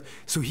planet Earth.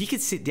 So he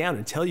could sit down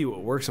and tell you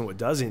what works and what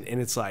doesn't.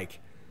 And it's like,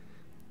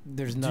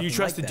 there's nothing. Do you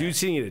trust like the dude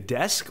sitting at a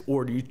desk,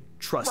 or do you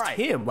trust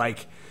him?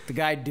 Like the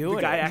guy doing it.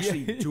 The guy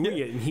actually doing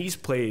it, and he's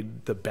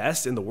played the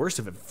best and the worst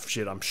of it,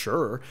 shit, I'm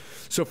sure.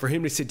 So for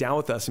him to sit down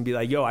with us and be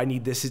like, yo, I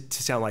need this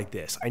to sound like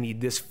this. I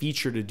need this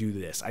feature to do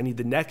this. I need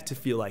the neck to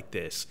feel like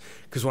this.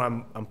 Because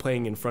when I'm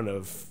playing in front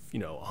of, you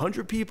know,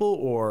 100 people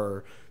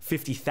or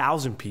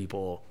 50,000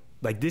 people,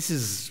 like this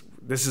is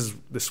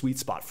the sweet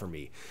spot for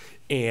me.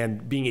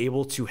 And being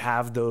able to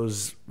have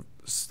those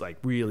like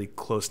really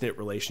close-knit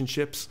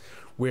relationships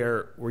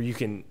where you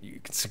can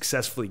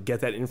successfully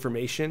get that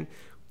information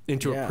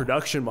into a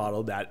production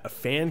model that a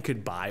fan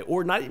could buy,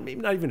 or maybe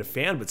not even a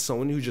fan, but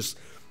someone who just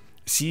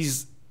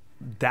sees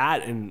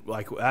that and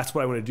like, that's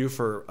what I want to do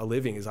for a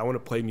living, is I want to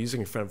play music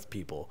in front of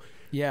people.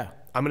 Yeah.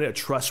 I'm going to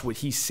trust what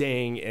he's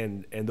saying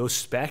and those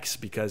specs,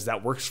 because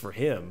that works for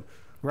him.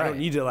 Right. I don't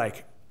need to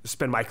like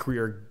spend my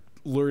career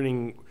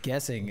learning,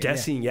 guessing.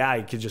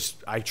 I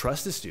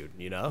trust this dude,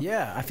 you know?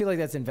 Yeah, I feel like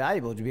that's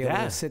invaluable to be able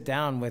to sit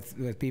down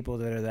with people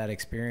that are that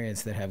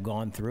experienced, that have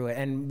gone through it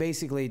and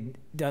basically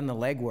done the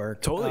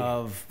legwork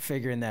of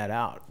figuring that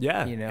out.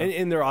 Yeah, you know,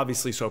 and they're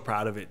obviously so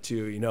proud of it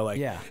too. You know,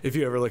 like if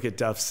you ever look at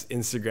Duff's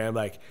Instagram,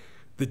 like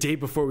the day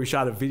before we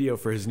shot a video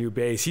for his new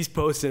bass, he's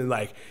posting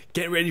like,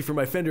 "Get ready for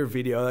my Fender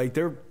video." Like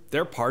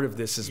they're part of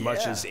this as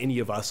much as any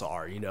of us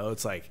are. You know,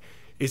 it's like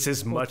it's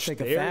as much like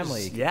theirs. A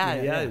family.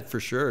 Yeah, for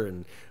sure.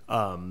 And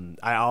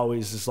I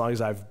always, as long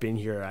as I've been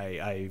here,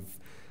 I've,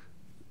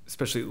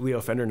 especially Leo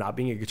Fender not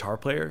being a guitar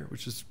player,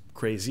 which is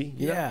crazy.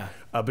 You know?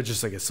 But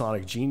just like a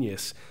sonic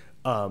genius.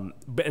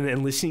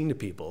 And listening to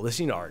people,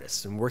 listening to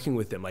artists and working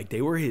with them. Like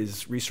they were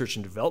his research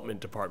and development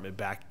department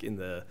back in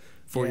the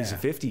 40s and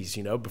 50s,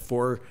 you know,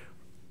 before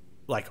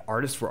like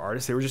artists were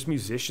artists. They were just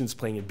musicians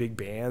playing in big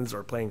bands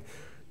or playing,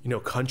 you know,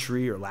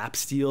 country or lap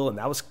steel. And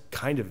that was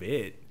kind of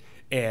it.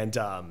 And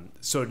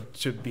so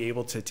to be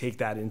able to take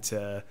that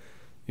into,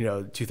 you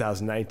know,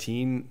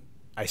 2019,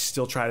 I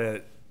still try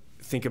to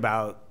think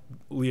about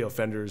Leo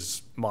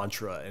Fender's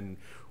mantra and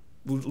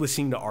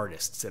listening to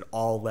artists at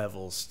all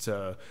levels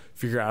to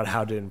figure out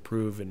how to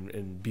improve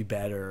and be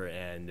better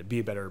and be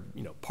a better,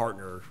 you know,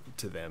 partner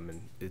to them.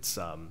 And it's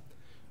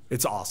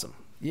awesome.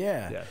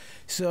 Yeah.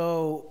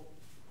 So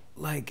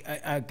like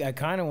I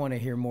kind of want to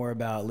hear more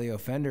about Leo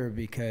Fender,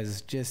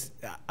 because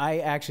I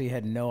actually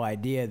had no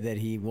idea that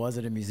he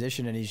wasn't a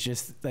musician, and he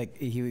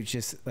was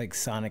just like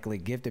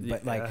sonically gifted,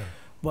 but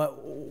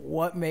but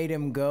what made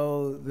him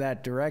go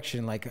that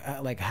direction? Like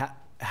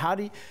how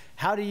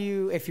do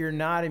you, if you're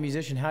not a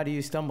musician, how do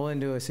you stumble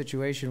into a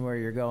situation where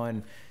you're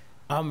going,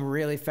 I'm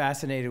really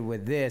fascinated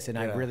with this, and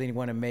I really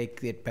want to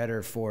make it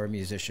better for a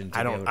musician?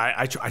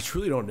 I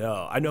truly don't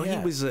know. I know he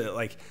was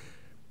like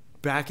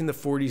back in the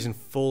 40s in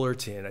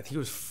Fullerton. I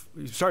think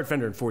he started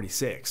Fender in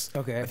 46.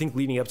 Okay. I think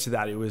leading up to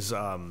that, it was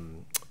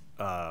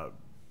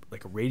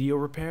like a radio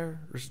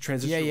repair or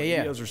transistor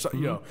radios or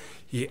something.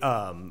 You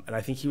know, and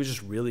I think he was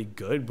just really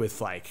good with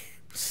like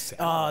sound.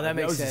 Oh, that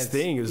makes was sense. His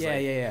thing. It was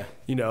yeah.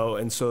 You know,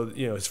 and so,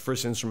 you know, his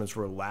first instruments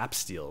were lap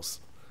steels,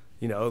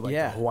 you know, like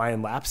the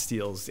Hawaiian lap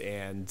steels,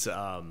 and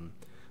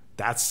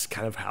that's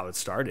kind of how it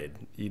started,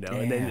 you know.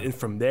 And then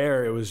from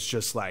there, it was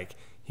just like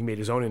he made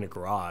his own in a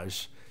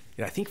garage.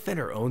 And I think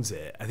Fender owns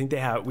it. I think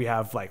we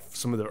have like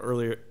some of the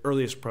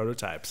earliest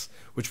prototypes,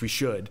 which we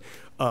should.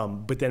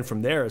 But then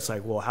from there, it's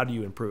like, well, how do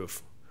you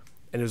improve?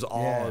 And it was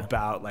all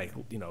about like,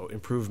 you know,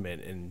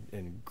 improvement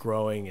and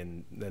growing.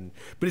 And then,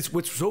 but it's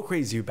what's so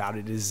crazy about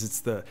it is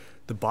it's the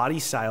body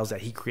styles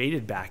that he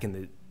created back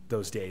in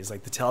those days,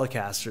 like the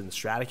Telecaster and the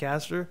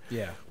Stratocaster.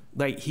 Yeah.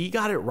 Like he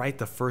got it right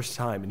the first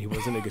time, and he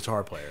wasn't a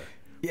guitar player.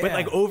 But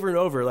like over and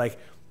over, like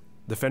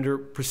the Fender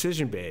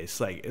Precision bass,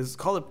 like it's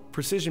called a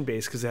Precision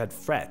bass because it had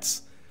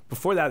frets.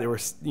 Before that, there were,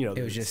 you know,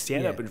 it was just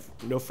stand up and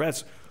no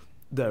frets.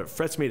 The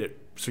frets made it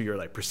so you're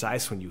like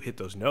precise when you hit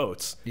those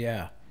notes.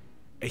 Yeah.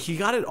 He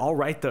got it all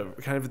right at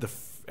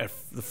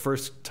the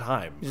first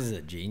time. This is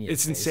a genius.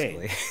 It's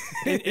insane.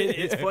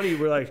 It's funny.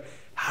 We're like,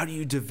 how do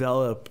you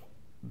develop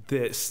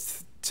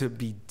this to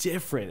be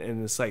different?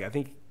 And it's like, I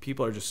think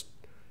people are just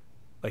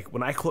like,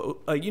 when I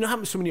like, you know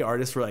how so many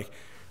artists were like,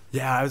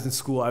 yeah, I was in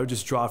school, I would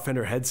just draw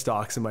Fender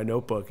headstocks in my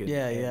notebook. And,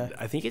 and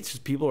I think it's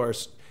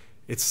just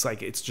it's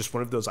like, it's just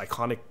one of those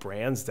iconic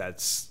brands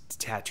that's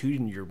tattooed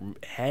in your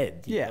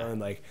head. You know? And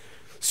like,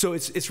 so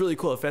it's really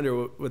cool at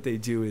Fender. What they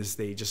do is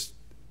they just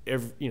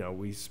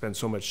we spend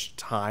so much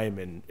time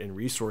and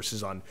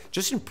resources on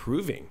just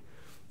improving,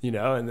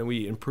 and then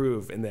we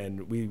improve, and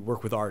then we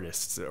work with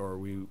artists, or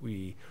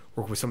we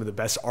work with some of the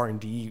best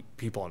R&D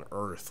people on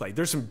earth. Like,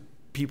 there's some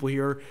people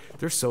here,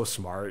 they're so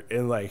smart,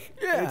 and like,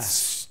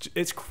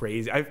 it's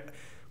crazy.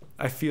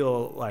 I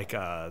feel like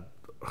they're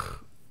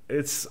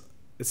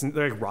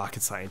like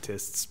rocket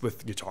scientists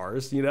with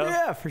guitars,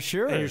 Yeah, for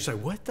sure. And you're just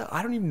like, what the?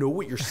 I don't even know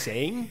what you're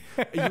saying.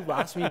 You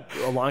asked me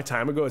a long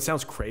time ago. It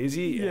sounds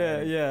crazy.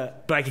 Yeah.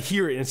 But I can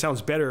hear it, and it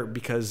sounds better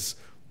because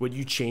what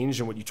you changed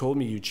and what you told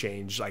me you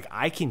changed, like,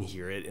 I can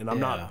hear it, and I'm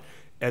not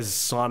as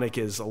sonic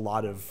as a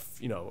lot of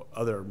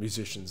other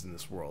musicians in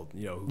this world.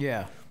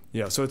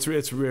 So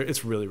it's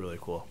really, really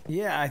cool.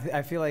 Yeah,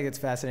 I feel like it's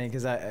fascinating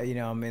because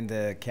I'm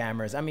into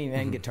cameras. I mean,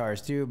 and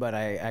guitars too, but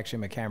I actually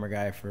am a camera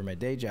guy for my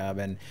day job,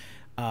 and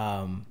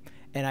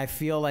I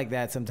feel like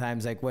that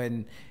sometimes, like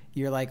when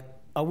you're like,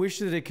 I wish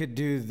that it could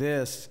do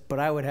this, but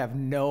I would have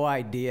no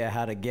idea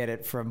how to get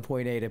it from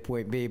point A to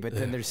point B. But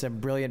then there's some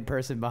brilliant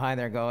person behind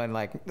there going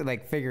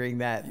like figuring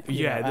that.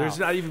 There's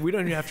not even, we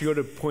don't even have to go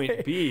to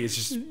point B. It's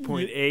just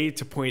point A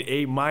to point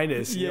A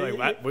minus. Yeah, you're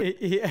like, what? I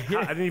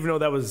didn't even know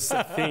that was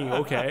a thing.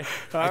 Okay.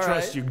 I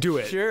trust you. Do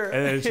it. Sure.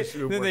 And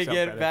then, then they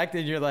get back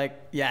and you're like,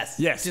 yes,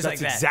 just like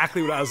that's that.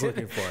 exactly what I was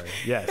looking for.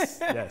 Yes.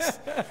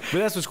 But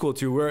that's what's cool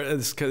too. We're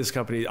this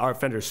company, our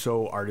Fender is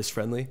so artist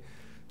friendly.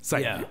 It's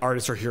like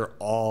artists are here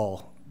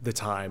all the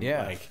time.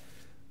 Yeah. Like,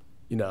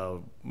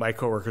 my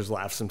coworkers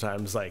laugh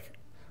sometimes. Like,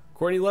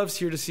 Courtney Love's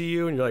here to see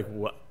you, and you're like,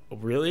 what?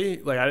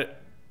 Really? Like, I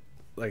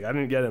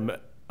didn't get him.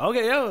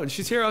 Okay, yeah,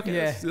 she's here. Okay,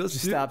 yeah.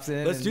 Let's stops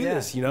in. Let's do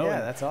this.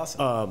 Yeah, that's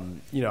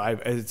awesome.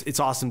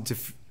 It's awesome to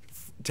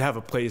have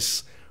a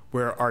place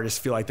where artists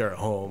feel like they're at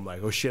home.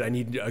 Like, oh shit, I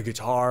need a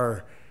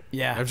guitar.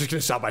 Yeah, I'm just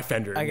gonna stop by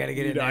Fender. I gotta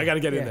get in there. I gotta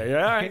get in there.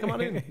 Yeah, all right, come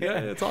on in. Yeah,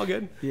 it's all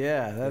good.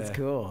 Yeah, that's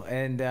cool.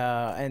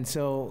 And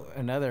so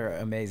another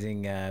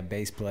amazing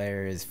bass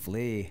player is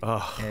Flea.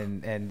 Oh,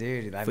 and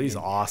dude, Flea's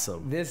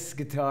awesome. This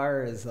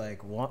guitar is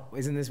like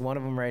isn't this one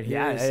of them right here?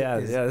 Yeah.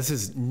 This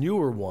is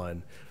newer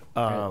one.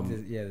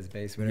 This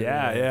bass.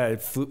 Yeah.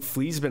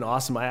 Flea's been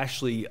awesome. I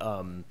actually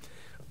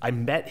I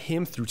met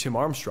him through Tim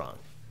Armstrong,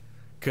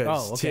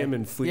 because Tim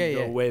and Flea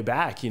go way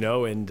back,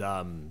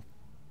 and.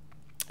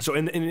 So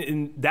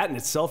and that in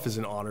itself is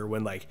an honor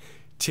when like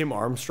Tim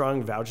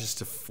Armstrong vouches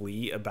to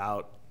Flea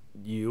about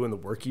you and the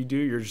work you do.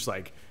 You're just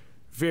like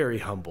very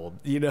humbled,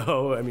 I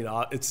mean,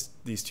 it's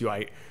these two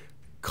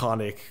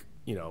iconic,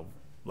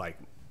 like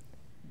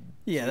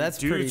that's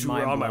dudes pretty who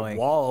were on my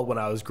wall when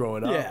I was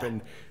growing up,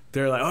 and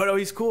they're like, oh no,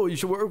 he's cool. You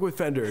should work with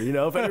Fender.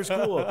 Fender's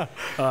cool.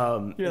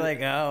 You're like,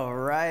 oh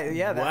right,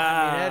 yeah.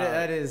 Wow,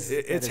 that is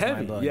it's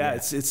heavy. Yeah,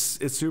 it's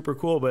super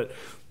cool. But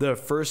the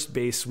first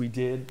bass we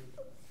did.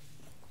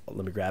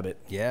 Let me grab it.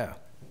 Yeah,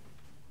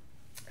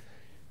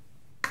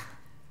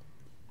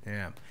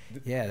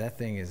 that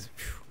thing is,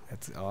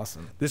 that's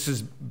awesome. This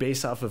is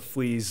based off of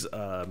Flea's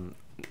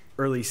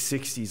early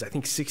 60s, I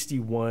think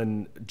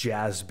 61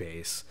 jazz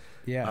bass.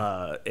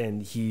 Yeah.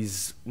 And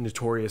he's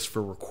notorious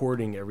for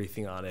recording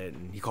everything on it,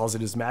 and he calls it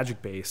his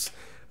magic bass.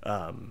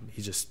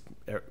 He just,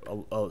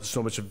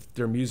 so much of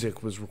their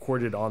music was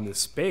recorded on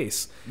this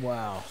bass.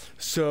 Wow.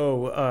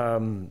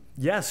 So,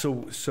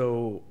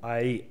 so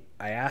I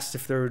asked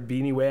if there would be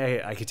any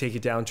way I could take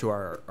it down to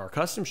our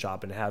custom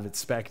shop and have it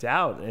spec'd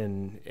out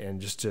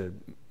and just to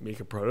make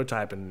a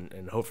prototype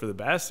and hope for the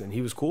best. And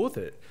he was cool with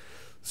it.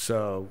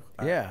 So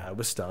I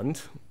was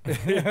stunned.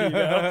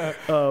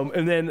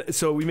 And then,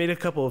 so we made a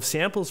couple of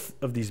samples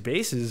of these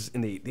basses,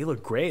 and they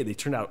look great. They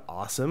turned out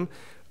awesome.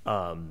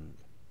 And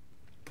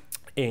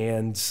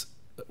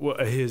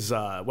his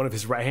one of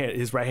his right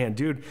hand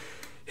dude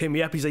hit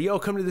me up. He's like, yo,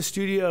 come to the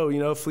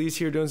studio. Flea's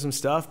here doing some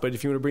stuff, but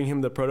if you want to bring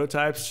him the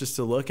prototypes just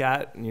to look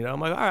at, I'm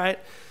like, all right.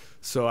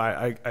 So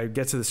I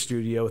get to the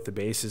studio with the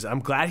basses. I'm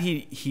glad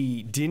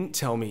he didn't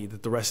tell me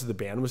that the rest of the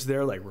band was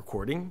there, like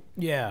recording.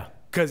 Yeah.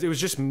 Because it was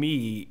just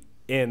me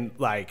in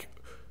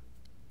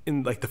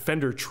the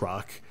Fender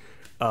truck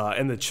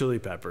and the Chili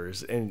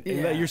Peppers. And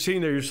you're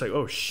sitting there, you're just like,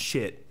 oh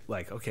shit.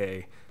 Like,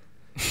 okay.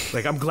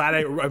 Like, I'm glad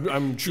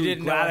I'm truly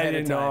glad I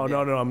didn't know.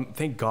 No.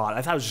 Thank God.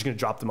 I thought I was just going to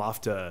drop them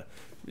off to,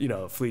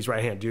 Flea's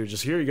right hand dude.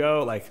 Just here you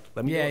go. Like,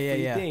 let me know what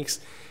Flea thinks.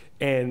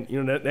 And,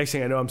 next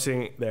thing I know, I'm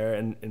sitting there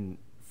and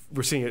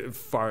we're seeing it as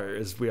far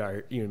as we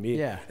are, you and me.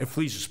 Yeah. And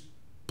Flea's just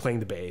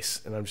playing the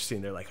bass. And I'm just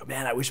sitting there like, oh,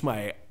 man, I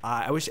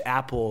wish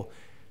Apple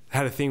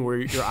had a thing where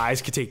your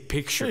eyes could take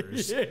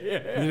pictures,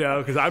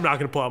 because I'm not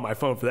going to pull out my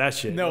phone for that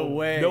shit. No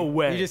way.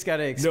 You just got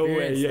to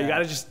experience that. You got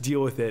to just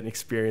deal with it and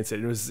experience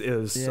it. It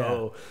was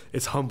so,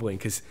 it's humbling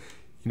because,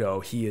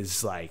 he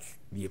is like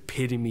the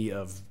epitome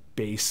of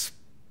bass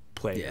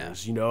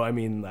players, I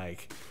mean,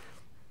 like,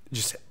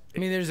 just... I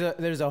mean,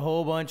 there's a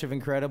whole bunch of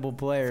incredible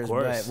players,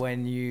 but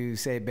when you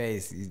say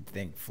bass, you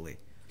think Flea.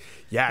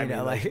 Yeah, you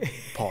know, like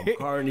Paul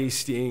McCartney,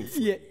 Sting.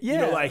 Yeah. You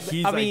know, like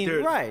he's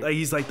right. Like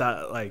he's like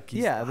that. Like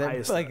he's the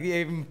highest. Like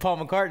even Paul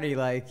McCartney,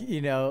 like,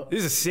 you know,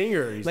 he's a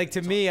singer. He's like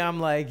to me,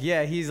 I'm like,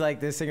 yeah, he's like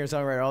this singer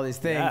songwriter, all these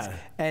things, Yeah.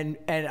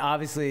 and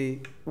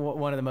obviously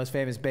one of the most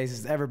famous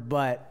bassists ever.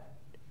 But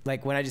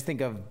like when I just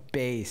think of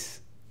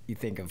bass, you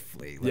think of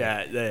Flea. Like,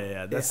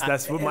 yeah.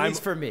 That's what at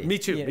least for me. Me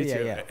too. Yeah, me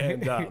too. yeah.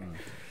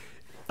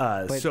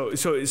 And so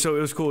it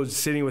was cool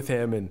just sitting with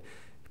him and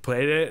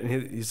played it,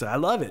 and he's like, I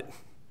love it.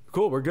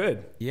 Cool, we're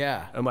good.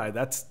 Yeah. I'm like,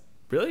 that's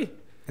really?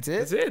 That's it?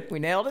 That's it. We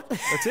nailed it?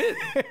 That's it.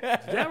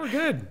 Yeah, we're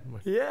good.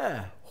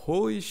 Yeah.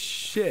 Holy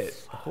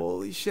shit.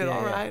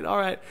 Yeah, All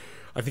right.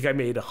 I think I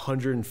made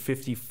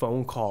 150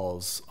 phone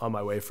calls on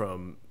my way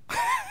from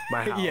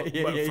my house, from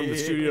the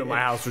studio to my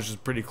house, which is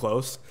pretty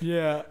close.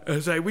 Yeah. I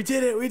was like, we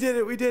did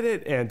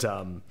it.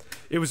 And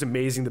it was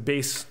amazing. The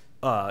bass,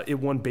 it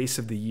won Bass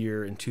of the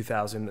Year in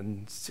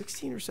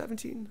 2016 or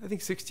 17. I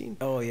think 16.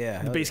 Oh,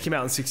 yeah. The bass came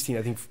out in 16.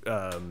 I think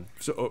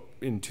so.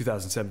 In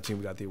 2017,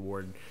 we got the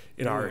award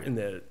in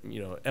the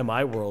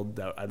MI world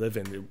that I live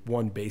in. It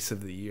won Bass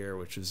of the Year,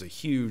 which is a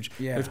huge.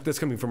 Yeah. That's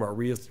coming from our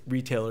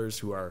retailers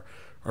who are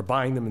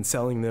buying them and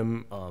selling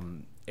them.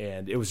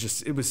 And it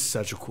was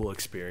such a cool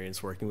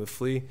experience working with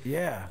Flea.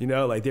 Yeah. You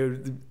know, like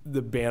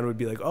the band would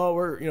be like, oh,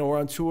 we're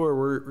on tour.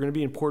 We're going to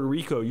be in Puerto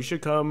Rico. You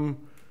should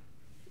come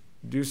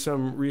do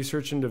some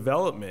research and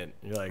development.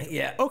 And you're like,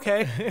 yeah,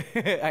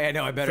 okay. I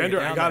know, I better. Fender,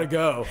 I gotta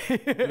go.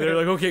 They're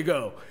like, okay,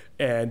 go.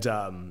 And you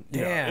know,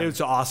 Damn. it was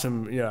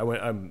awesome. You know,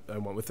 I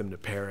went with them to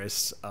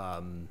Paris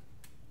a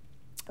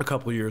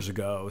couple of years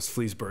ago. It was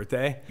Flea's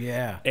birthday.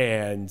 Yeah.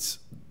 And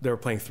they were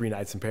playing 3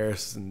 nights in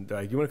Paris, and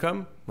they're like, you want to come?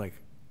 I'm like,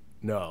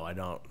 no, I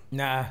don't.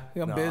 Nah,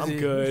 I'm busy. I'm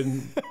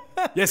good.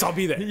 Yes, I'll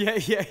be there.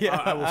 Yeah.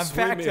 I will I'm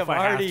swim packed. if I'm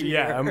I have already to.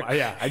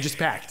 Yeah, I just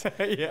packed.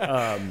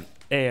 Yeah.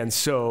 And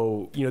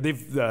so, you know,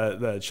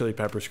 the Chili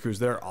Peppers crews,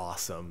 they're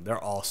awesome. They're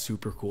all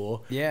super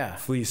cool. Yeah.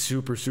 Flea's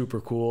super,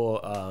 super cool.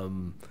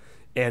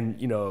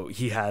 And, you know,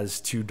 he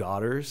has 2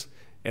 daughters,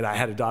 and I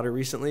had a daughter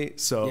recently.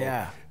 So,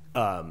 yeah.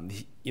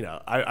 You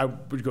know, I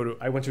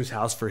went to his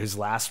house for his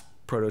last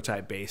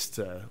prototype bass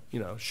to, you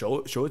know, show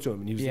it to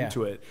him, and he was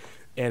into it.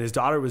 And his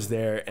daughter was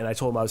there, and I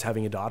told him I was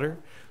having a daughter.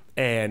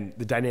 And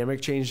the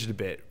dynamic changed a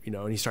bit, you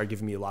know, and he started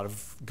giving me a lot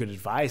of good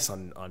advice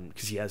on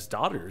because he has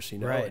daughters, you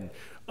know. Right.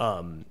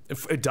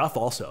 And Duff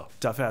also.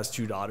 Duff has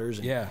 2 daughters.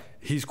 And Yeah.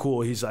 he's cool.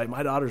 He's like,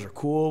 my daughters are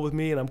cool with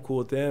me, and I'm cool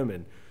with them.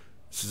 And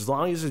so as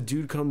long as a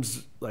dude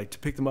comes like to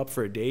pick them up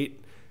for a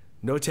date,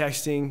 no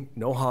texting,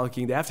 no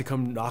honking. They have to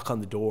come knock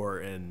on the door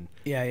and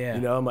Yeah.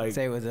 you know, I'm like,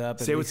 say what's up.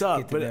 Say what's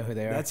up, but know who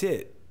they are. that's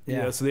it. Yeah.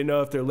 You know, so they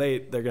know if they're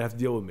late, they're gonna have to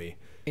deal with me.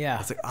 Yeah.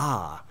 It's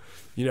like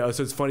you know,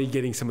 so it's funny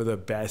getting some of the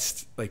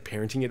best like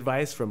parenting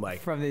advice from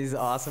these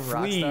awesome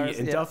rock Flea stars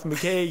and Duff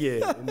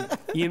Mckagan and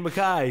Ian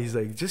Mackay. He's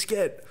like,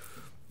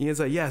 Ian's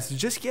like, yes,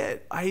 just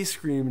get ice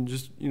cream and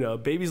just, you know,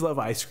 babies love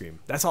ice cream.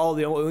 That's all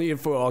the only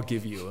info I'll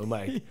give you. I'm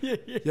like,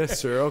 yes,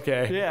 sir.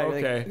 Okay. Yeah.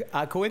 Okay.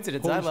 Like,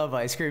 coincidence. I love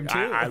ice cream too.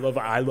 I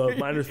love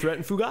Minor Threat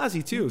and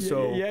Fugazi too.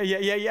 So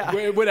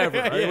yeah.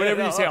 Whatever.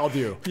 Whatever you say, I'll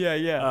do.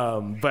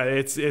 Yeah. But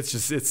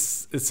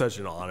it's such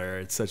an honor.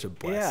 It's such a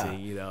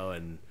blessing, you know,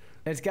 and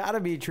it's got to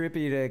be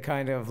trippy to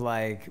kind of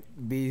like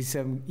be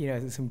some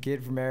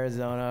kid from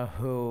Arizona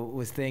who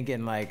was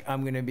thinking like,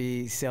 I'm going to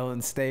be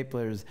selling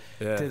staplers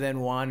to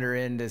then wander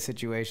into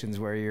situations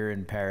where you're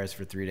in Paris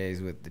for 3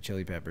 days with the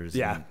Chili Peppers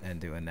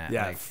and doing that.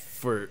 Yeah, like,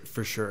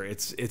 for sure.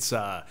 It's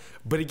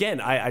but again,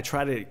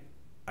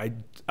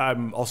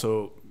 I'm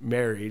also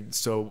married,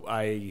 so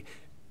I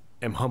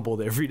am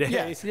humbled every day.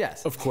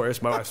 Yes. Of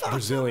course, my wife's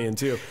Brazilian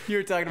too. You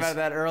were talking about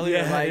that earlier,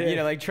 you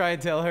know, like try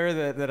and tell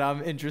her that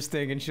I'm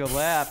interesting and she'll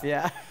laugh.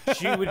 Yeah.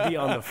 She would be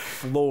on the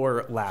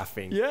floor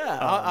laughing. Yeah,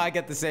 I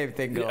get the same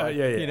thing going.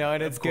 Yeah. You know,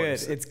 and it's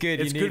good. It's good.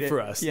 It's you need good for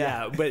us.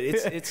 Yeah, but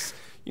it's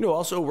you know,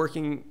 also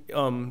working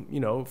you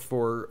know,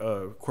 for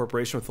a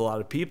corporation with a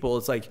lot of people.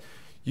 It's like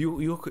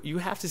you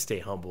have to stay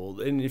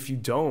humbled, and if you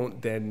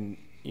don't, then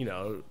you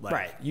know,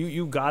 like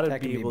you gotta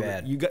be able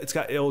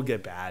to, it'll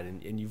get bad,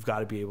 and you've got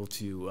to be able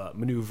to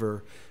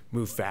maneuver,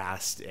 move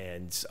fast,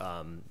 and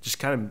just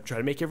kind of try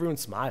to make everyone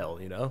smile,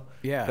 you know?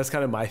 Yeah. That's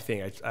kind of my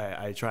thing.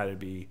 I try to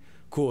be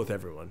cool with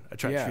everyone. I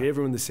try to treat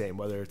everyone the same,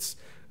 whether it's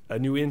a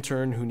new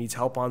intern who needs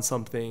help on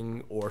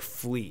something or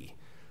Flea.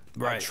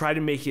 Right. I try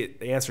to make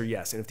it the answer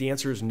yes, and if the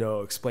answer is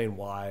no, explain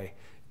why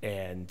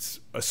and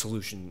a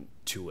solution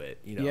to it,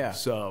 you know? Yeah.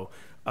 So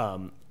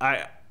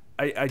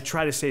I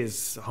try to stay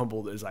as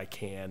humbled as I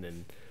can,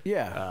 and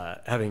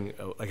having,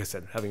 like I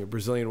said, having a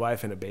Brazilian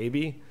wife and a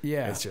baby,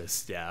 it's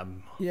just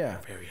I'm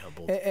very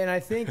humbled. And I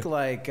think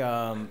like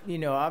you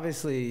know,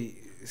 obviously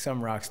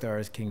some rock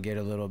stars can get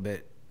a little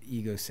bit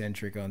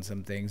egocentric on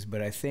some things,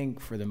 but I think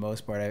for the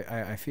most part,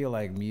 I feel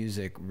like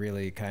music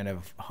really kind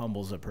of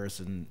humbles a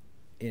person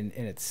in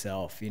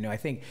itself. You know, I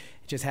think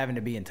just having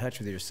to be in touch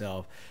with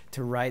yourself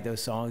to write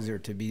those songs or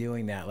to be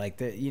doing that, like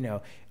you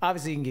know,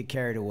 obviously you can get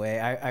carried away.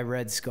 I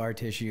read Scar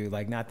Tissue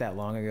like not that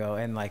long ago,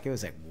 and like it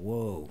was like,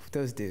 whoa,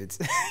 those dudes,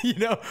 you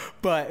know,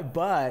 but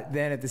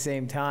then at the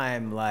same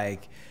time,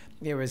 like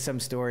there was some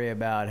story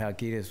about how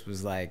Kiedis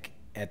was like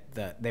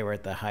they were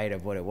at the height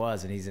of what it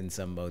was, and he's in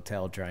some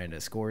motel trying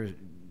to score,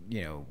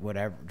 you know,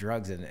 whatever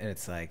drugs, and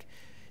it's like,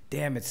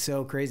 damn, it's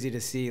so crazy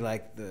to see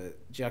like the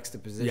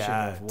juxtaposition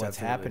of what's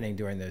happening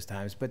during those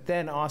times. But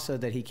then also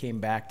that he came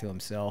back to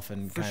himself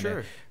and kind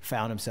of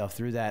found himself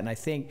through that. And I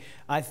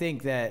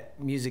think that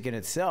music in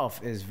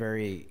itself is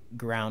very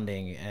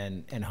grounding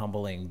and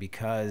humbling,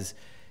 because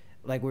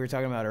like we were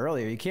talking about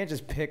earlier, you can't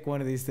just pick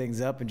one of these things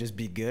up and just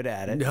be good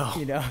at it. No.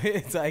 You know,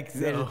 it's like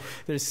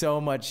there's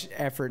so much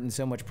effort and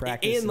so much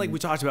practice. And like we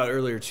talked about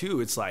earlier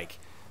too, it's like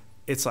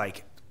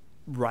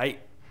right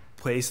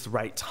place, the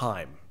right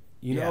time.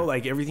 You know,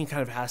 like everything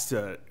kind of has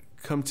to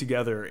come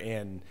together.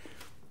 And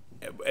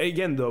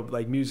again, though,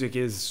 like music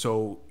is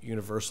so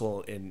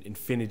universal and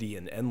infinity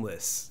and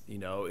endless. You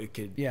know, it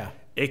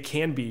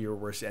can be your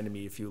worst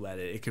enemy if you let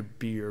it. It could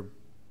be your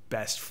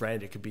best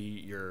friend. It could be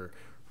your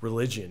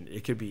religion.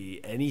 It could be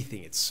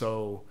anything. It's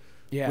so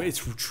it's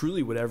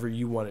truly whatever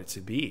you want it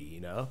to be. You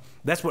know,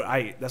 that's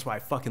why I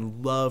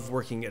fucking love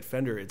working at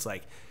Fender. It's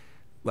like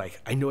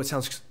I know it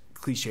sounds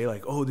cliche,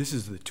 like, oh, this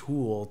is the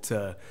tool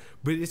to,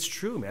 but it's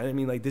true, man. I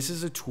mean, like, this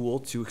is a tool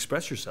to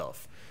express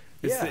yourself.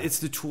 It's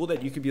the tool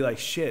that you could be like,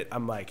 shit,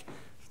 I'm like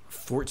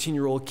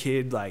 14-year-old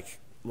kid, like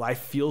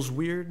life feels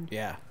weird.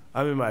 Yeah.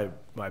 I'm in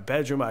my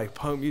bedroom, I like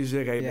punk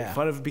music, I get made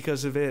fun of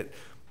because of it,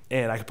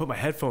 and I can put my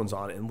headphones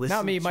on and listen.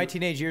 Not me. My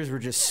teenage years were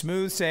just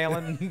smooth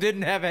sailing.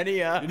 Didn't have any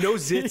no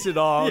zits at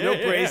all, no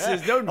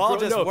braces, all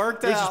just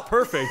worked out. It's just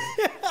perfect.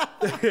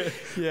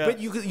 But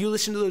you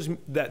listen to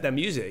that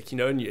music, you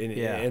know, and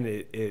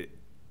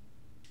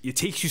it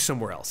takes you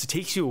somewhere else. It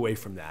takes you away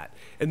from that.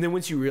 And then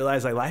once you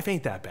realize like life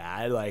ain't that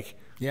bad, like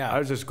I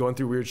was just going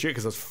through weird shit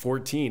because I was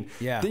 14.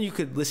 Yeah. Then you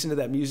could listen to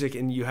that music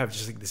and you have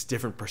just like this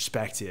different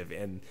perspective,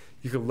 and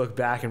you could look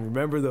back and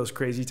remember those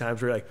crazy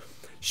times where you're like,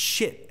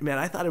 shit, man,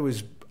 I thought it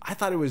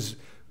was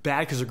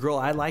bad because a girl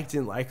I liked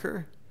didn't like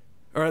her,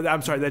 or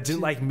I'm sorry, that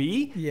didn't like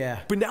me. Yeah.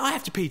 But now I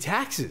have to pay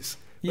taxes.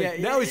 Like,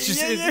 now it's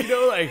just, you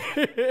know, like,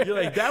 you're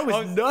like, that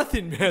was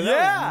nothing, man.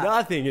 That was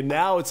nothing. And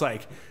now it's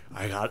like,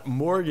 I got a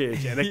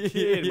mortgage and a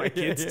kid, my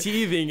kid's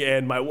teething,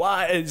 and my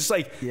wife. It's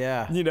like,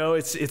 you know,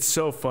 it's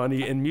so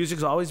funny. And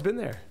music's always been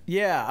there.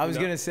 Yeah, I was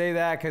going to say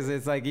that because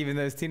it's like even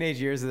those teenage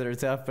years that are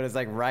tough, but it's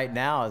like right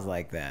now is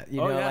like that.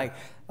 You know,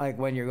 like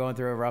when you're going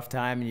through a rough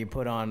time and you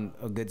put on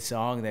a good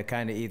song that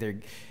kind of either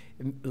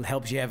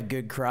helps you have a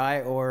good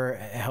cry or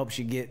helps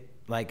you get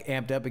like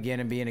amped up again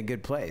and be in a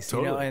good place,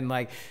 you know,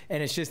 and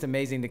it's just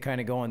amazing to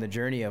kind of go on the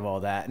journey of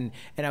all that. And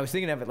I was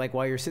thinking of it, like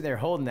while you're sitting there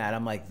holding that,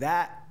 I'm like,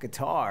 that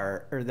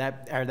guitar or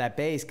that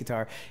bass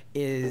guitar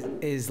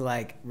is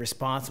like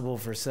responsible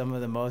for some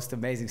of the most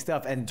amazing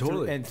stuff. And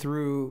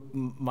through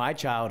my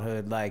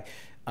childhood, like,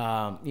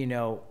 you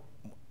know,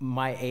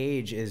 my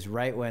age is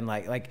right when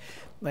like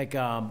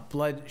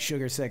Blood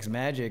Sugar Sex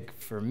Magic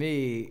for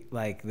me,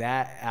 like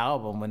that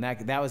album, when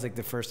that was like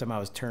the first time I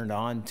was turned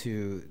on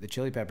to the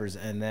Chili Peppers,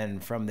 and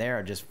then from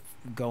there just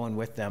going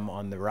with them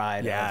on the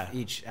ride of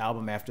each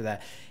album after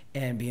that,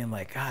 and being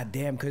like, God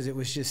damn, because it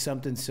was just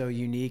something so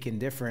unique and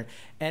different,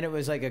 and it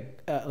was like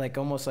like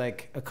almost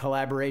like a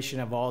collaboration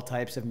of all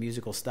types of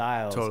musical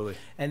styles.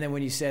 And then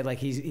when you said like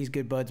he's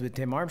good buds with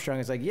Tim Armstrong,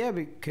 it's like, yeah,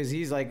 because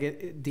he's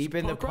like deep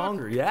in the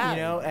punk, you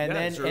know, and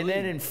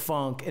then in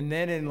funk, and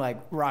then in like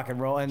rock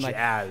and roll, and like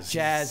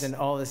jazz and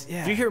all this.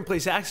 Yeah. If you hear him play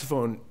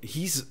saxophone,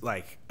 he's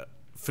like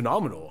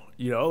phenomenal,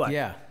 you know,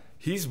 like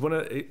he's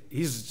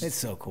it's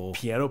so cool,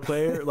 piano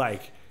player,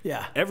 like.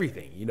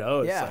 Everything, you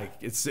know, it's like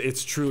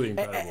it's truly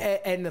incredible.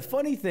 And the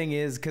funny thing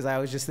is, because I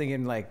was just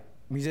thinking, like,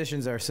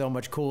 musicians are so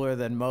much cooler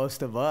than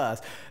most of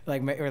us.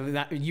 Like, or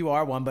not, you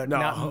are one, but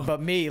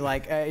but me,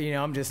 like, you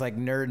know, I'm just like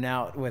nerding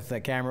out with the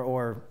camera,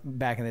 or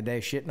back in the day,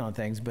 shitting on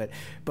things. But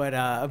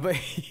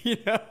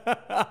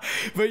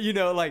you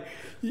know, like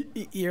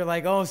you're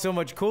like, oh, so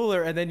much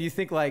cooler, and then you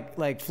think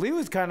like Flea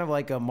was kind of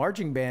like a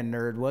marching band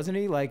nerd, wasn't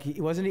he? Like,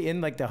 wasn't he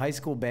in like the high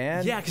school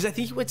band? Yeah, because I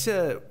think he went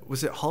to,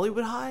 was it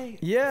Hollywood High?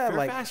 Yeah,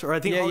 Fairfax, or I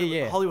think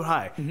Hollywood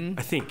High. Mm-hmm.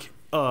 I think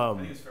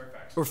it's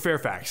Fairfax. Or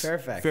Fairfax.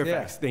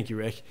 Fairfax. Thank you,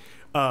 Rick.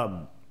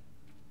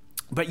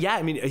 But yeah,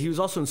 I mean, he was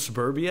also in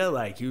Suburbia.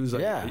 Like, he was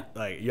like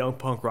a young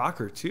punk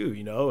rocker too,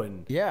 you know.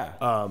 And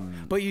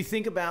but you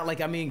think about, like,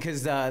 I mean,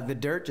 because The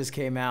Dirt just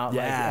came out.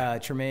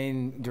 Like,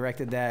 Tremaine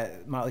directed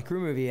that Motley Crue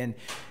movie,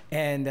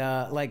 and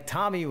like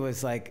Tommy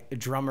was like a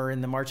drummer in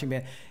the marching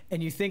band.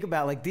 And you think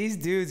about like these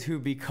dudes who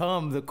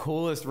become the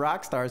coolest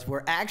rock stars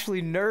were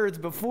actually nerds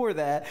before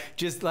that,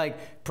 just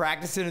like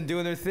practicing and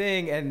doing their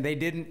thing. And they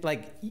didn't,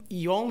 like,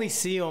 you only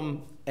see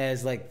them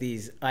as like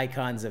these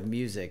icons of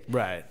music,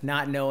 right?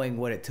 Not knowing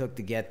what it took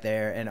to get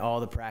there, and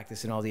all the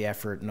practice and all the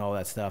effort and all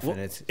that stuff. Well,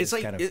 and it's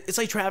like, kind of, it's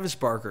like Travis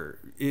Barker.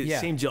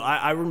 Same deal.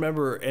 I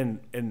remember,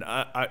 and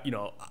I you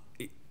know,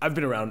 I've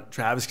been around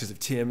Travis because of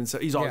Tim, and so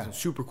he's always been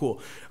super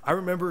cool. I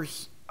remember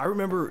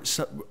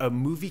a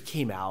movie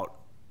came out.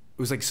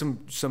 It was like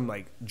some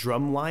like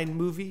drumline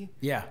movie.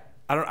 Yeah.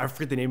 I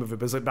forget the name of it,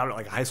 but it was about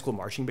like a high school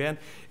marching band,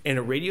 and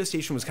a radio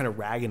station was kind of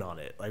ragging on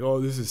it, like, oh,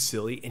 this is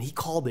silly. And he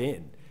called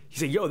in.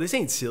 he's like, yo, this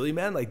ain't silly,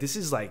 man. Like, this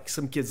is like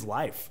some kid's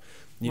life.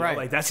 You know,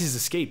 like that's his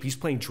escape. He's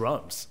playing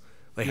drums.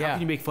 Like, how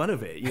can you make fun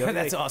of it? You know,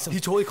 that's like, awesome.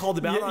 He totally called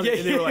them out on it,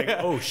 and they were like,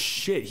 oh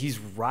shit, he's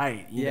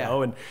right. You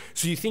know, and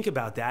so you think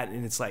about that,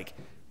 and it's like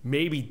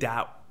maybe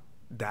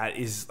that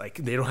is like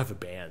they don't have a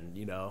band,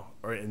 you know,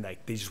 and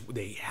like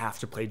they have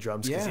to play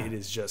drums because it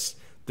is just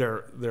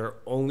the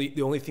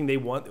only thing they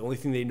want, the only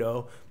thing they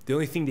know, the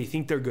only thing they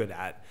think they're good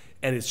at,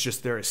 and it's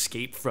just their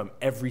escape from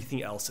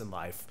everything else in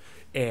life.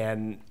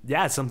 And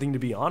yeah, it's something to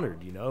be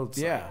honored, you know.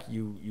 It's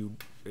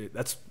like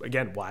that's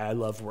again why I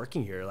love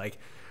working here. Like,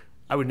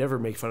 I would never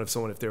make fun of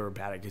someone if they were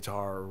bad at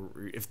guitar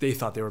or if they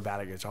thought they were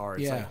bad at guitar.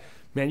 It's like,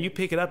 man, you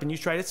pick it up and you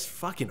try it. It's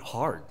fucking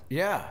hard.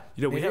 Yeah,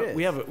 you know,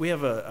 we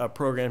have a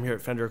program here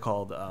at Fender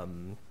called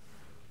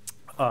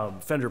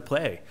Fender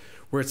Play,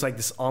 where it's like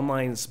this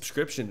online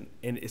subscription,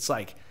 and it's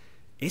like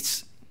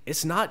it's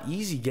not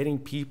easy getting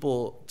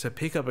people to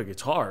pick up a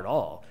guitar at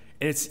all,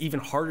 and it's even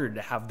harder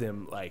to have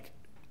them like,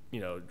 you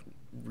know,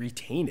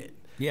 retain it.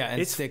 Yeah,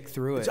 and stick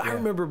through it. I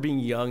remember being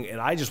young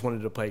and I just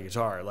wanted to play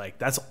guitar. Like,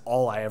 that's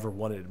all I ever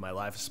wanted in my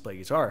life, is to play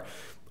guitar.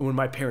 When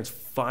my parents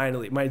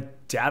my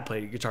dad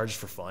played guitar just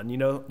for fun, you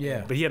know?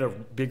 Yeah. But he had a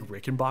big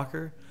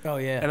Rickenbacker. Oh,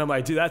 yeah. And I'm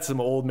like, dude, that's some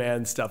old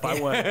man stuff.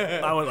 I want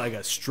like a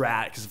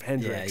Strat because of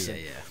Hendrix. Yeah.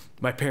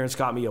 My parents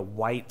got me a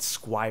white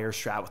Squire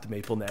Strat with the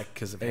maple neck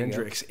because of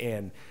Hendrix.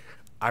 And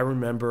I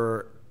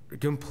remember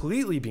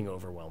completely being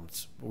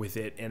overwhelmed with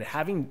it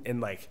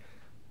and like,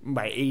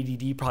 my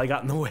ADD probably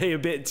got in the way a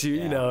bit too,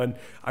 you know, and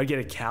I'd get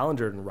a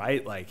calendar and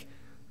write like,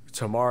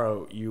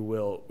 tomorrow you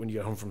will, when you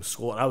get home from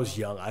school, and I was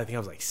young, I think I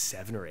was like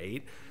 7 or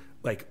 8,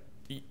 like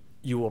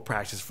you will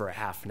practice for a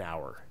half an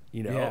hour,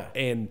 you know,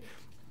 and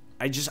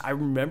I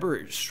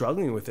remember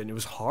struggling with it, and it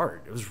was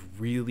hard. It was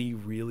really,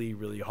 really,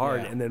 really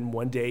hard. And then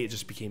one day it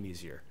just became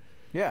easier.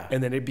 Yeah.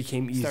 And then it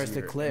became easier. Starts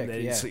to click. And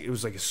it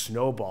was like a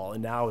snowball.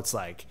 And now it's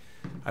like,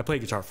 I play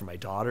guitar for my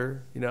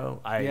daughter, you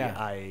know,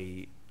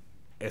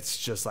 it's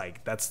just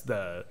like,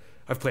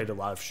 I've played a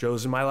lot of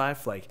shows in my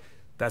life. Like,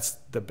 that's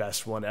the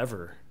best one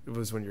ever. It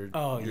was when your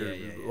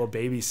little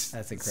baby's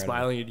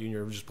smiling at you and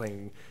you're just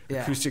playing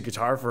acoustic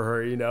guitar for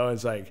her, you know.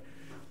 It's like,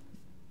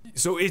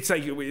 so it's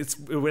like, it's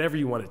whatever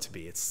you want it to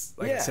be. It's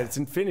like I said, it's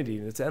infinity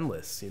and it's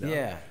endless, you know.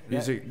 Yeah.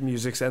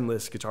 Music's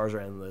endless, guitars are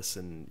endless,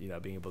 and, you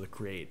know, being able to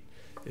create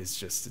is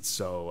just, it's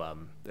so,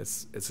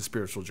 it's a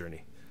spiritual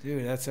journey.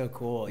 Dude, that's so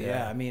cool.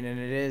 Yeah, I mean, and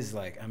it is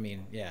like, I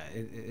mean,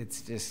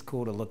 it's just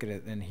cool to look at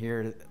it and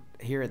hear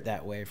it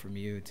that way from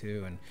you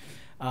too.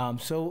 And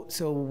so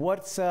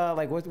what's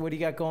like, what do you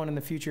got going in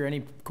the future?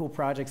 Any cool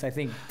projects? I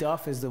think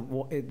Duff is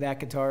that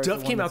guitar.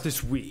 Duff came out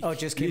this week. Oh, it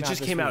just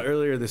came out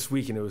earlier this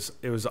week, and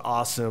it was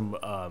awesome.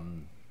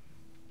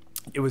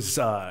 It was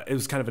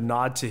kind of a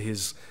nod to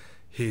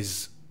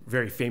his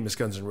very famous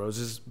Guns N'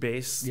 Roses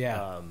bass.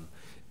 Yeah.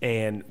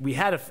 And we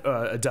had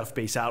a Duff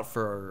bass out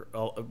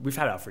we've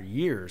had it out for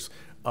years.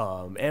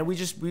 And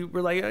we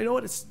were like, you know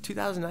what? It's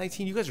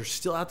 2019. You guys are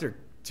still out there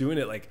doing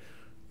it. Like,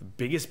 the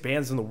biggest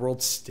bands in the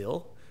world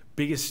still,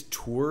 biggest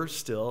tour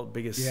still,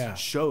 biggest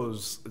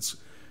shows. It's,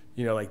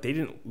 you know, like, they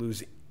didn't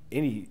lose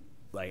any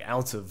like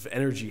ounce of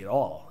energy at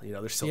all. You know,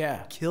 they're still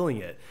killing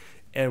it.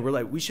 And we're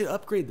like, we should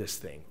upgrade this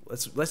thing.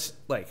 Let's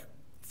like,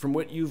 from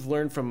what you've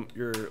learned from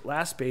your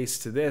last bass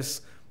to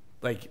this,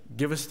 like,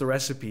 give us the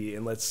recipe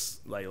and let's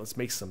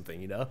make something,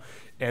 you know?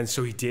 And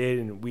so he did,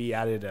 and we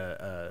added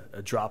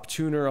a drop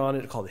tuner on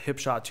it called a hip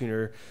shot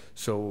tuner.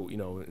 So, you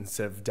know,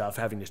 instead of Duff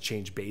having to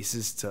change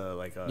basses to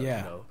like a you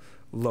know,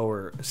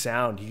 lower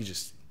sound, he could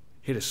just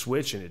hit a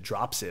switch and it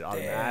drops it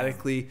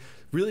automatically. Damn.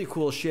 Really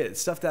cool shit.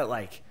 Stuff that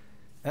like,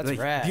 that's like,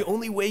 rad. The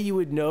only way you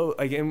would know,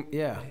 like,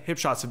 hip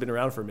shots have been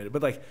around for a minute,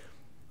 but like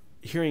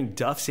hearing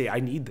Duff say, I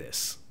need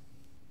this.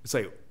 It's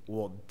like,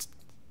 well,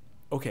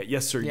 okay,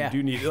 yes, sir, you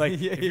do need it. Like,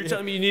 if you're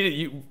telling me you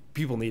need it,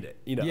 people need it,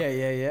 you know?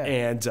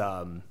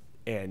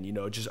 And, you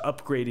know, just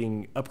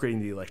upgrading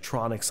the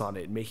electronics on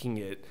it, making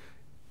it,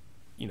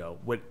 you know,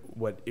 what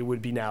it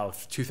would be now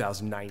of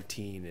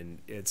 2019. And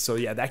it's, so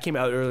yeah, that came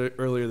out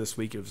earlier this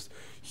week. It was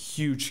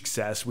huge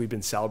success. We've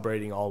been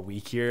celebrating all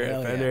week here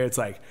at Fender. It's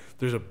like,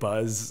 there's a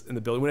buzz in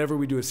the building. Whenever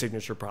we do a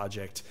signature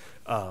project,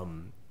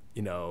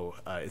 you know,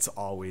 it's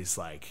always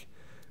like,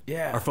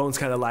 our phones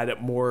kind of light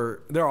up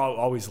more. They're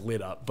always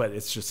lit up, but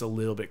it's just a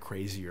little bit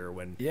crazier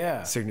when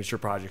signature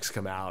projects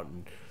come out.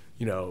 And,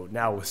 you know,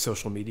 now with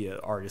social media,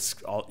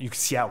 artists, you can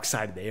see how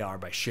excited they are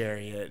by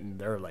sharing it, and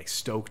they're like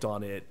stoked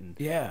on it and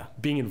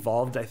being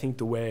involved. I think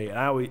the way, and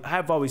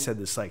I've always said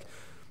this, like,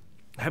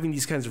 having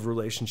these kinds of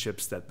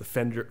relationships that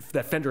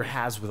Fender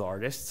has with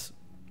artists,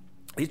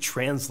 it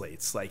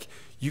translates. Like,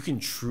 you can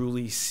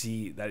truly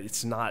see that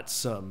it's not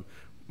some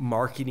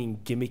marketing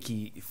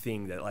gimmicky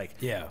thing that like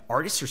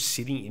artists are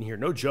sitting in here,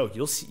 no joke,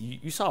 you'll see,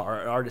 you saw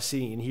our artists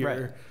sitting in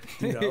here,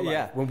 you know,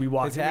 like when we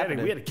walked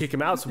in, we had to kick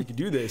them out so we could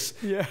do this.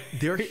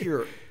 They're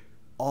here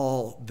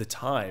all the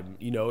time,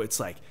 you know. It's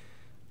like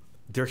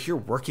they're here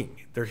working,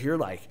 they're here,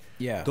 like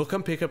they'll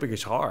come pick up a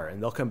guitar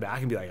and they'll come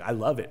back and be like, I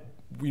love it.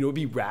 You know, it'd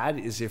be rad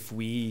is if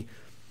we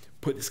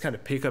put this kind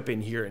of pickup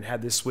in here and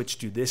had this switch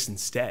do this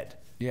instead.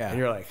 Yeah. And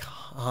you're like,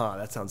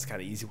 that sounds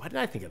kind of easy. Why didn't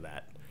I think of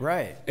that?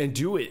 Right. And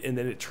do it, and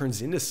then it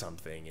turns into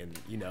something. And,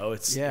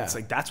 it's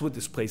like, that's what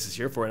this place is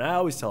here for. And I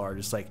always tell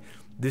artists, like,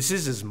 this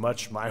is as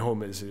much my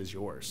home as it is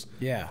yours.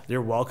 Yeah.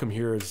 They're welcome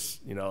here as,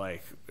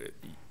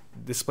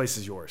 this place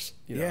is yours.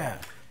 Yeah.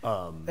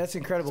 That's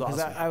incredible,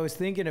 because awesome. I was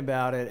thinking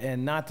about it,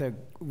 and not to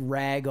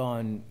rag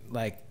on,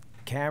 like,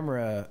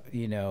 camera,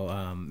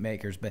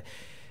 makers, but,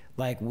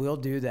 like, we'll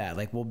do that.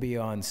 Like, we'll be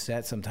on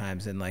set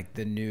sometimes, and, like,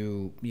 the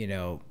new,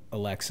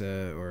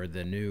 Alexa or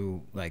the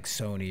new, like,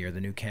 Sony or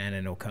the new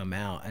Canon will come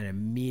out, and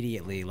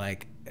immediately,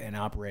 like, an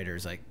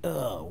operator's like,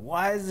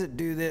 why does it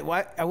do that?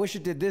 Why? I wish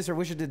it did this, or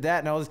wish it did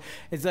that. And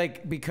it's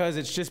like, because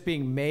it's just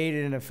being made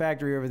in a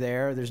factory over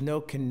there. There's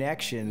no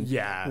connection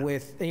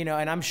with, and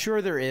I'm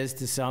sure there is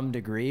to some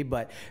degree,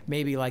 but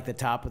maybe like the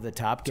top of the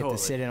top get to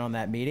sit in on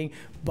that meeting.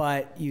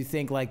 But you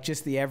think, like,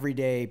 just the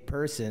everyday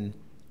person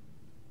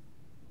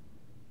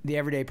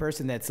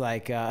that's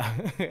like,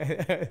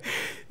 the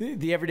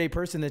everyday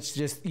person that's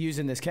just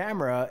using this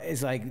camera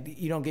is like,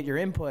 you don't get your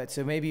input.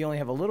 So maybe you only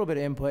have a little bit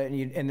of input,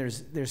 and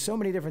there's so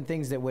many different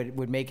things that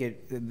would make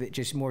it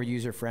just more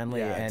user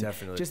friendly. Yeah, and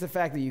definitely. Just the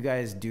fact that you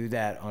guys do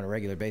that on a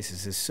regular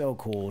basis is so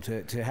cool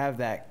to have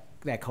that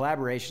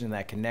collaboration and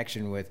that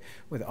connection with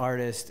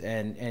artists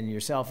and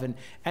yourself, and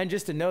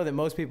just to know that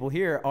most people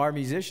here are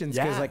musicians,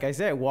 because like I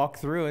said, walk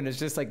through and it's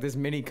just like this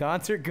mini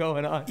concert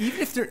going on.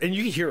 Even if they're, and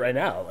you can hear it right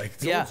now, like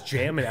someone's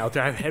jamming out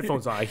there. I have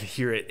headphones on, I can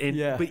hear it.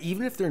 But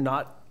even if they're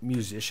not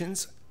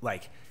musicians,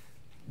 like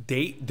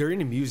they're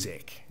into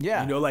music.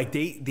 Yeah. Like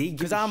they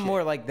because I'm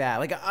more like that.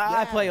 Like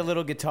I play a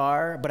little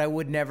guitar, but I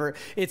would never,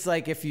 it's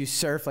like if you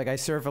surf, like I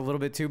surf a little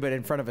bit too, but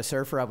in front of a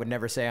surfer, I would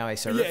never say I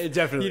surf. Yeah,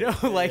 definitely. You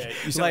sound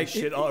like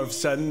shit all of a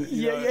sudden.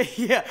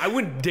 Yeah. I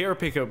wouldn't dare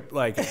pick up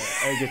like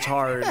a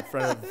guitar in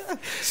front of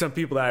some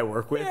people that I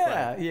work with.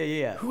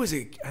 Yeah. Who was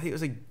it? I think it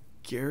was like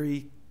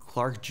Gary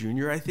Clark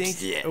Jr. I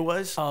think it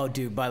was. Oh,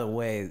 dude! By the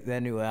way,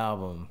 that new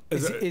album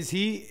is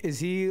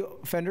he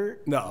Fender?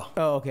 No.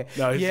 Oh, okay.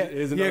 No,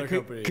 he's another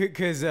company.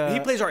 Because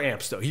he plays our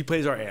amps though. He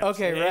plays our amps.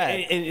 Okay,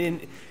 right.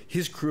 And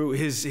his crew,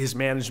 his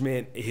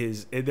management,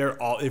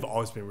 they've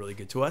always been really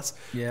good to us.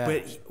 Yeah.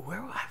 But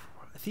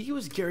I think it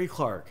was Gary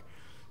Clark.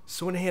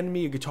 Someone handed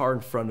me a guitar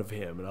in front of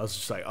him, and I was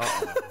just like,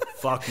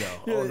 fuck no.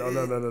 Oh,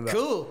 no.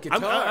 Cool,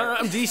 guitar.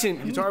 I'm a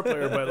decent guitar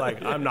player, but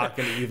like, I'm not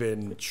going to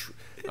even...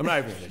 I'm not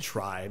even gonna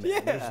try, man. Yeah.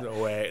 There's no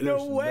way.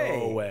 No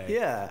way.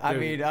 Yeah. I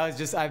mean,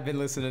 I've been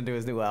listening to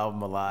his new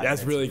album a lot.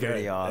 That's really good.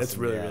 Pretty awesome. That's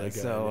really good.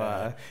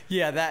 So,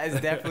 that is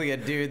definitely a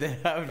dude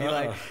that I would be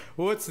like,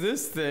 what's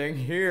this thing?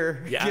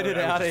 Here, get it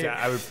out of here.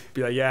 I would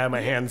be like,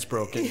 my hand's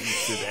broken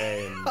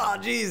today. And oh,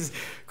 jeez.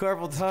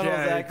 Carpal tunnel's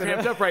acting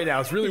cramped up right now.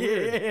 It's really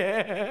weird.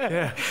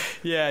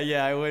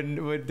 Yeah.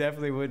 I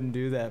definitely wouldn't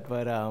do that.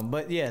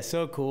 But yeah,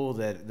 so cool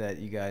that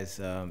you guys,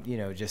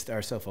 just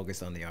are so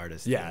focused on the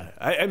artist. Yeah.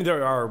 I mean,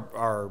 there are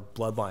our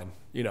bloodline,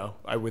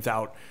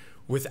 without,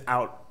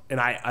 and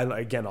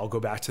I'll go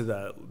back to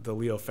the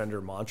Leo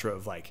Fender mantra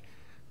of like,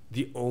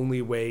 the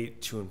only way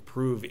to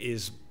improve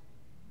is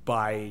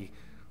by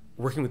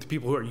working with the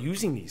people who are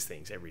using these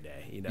things every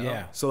day,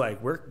 Yeah. So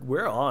like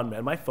we're on,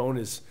 man. My phone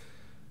is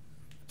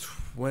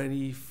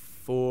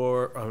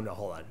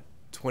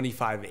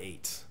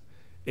 25/8.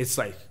 It's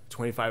like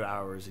 25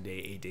 hours a day,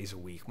 8 days a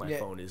week. My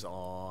phone is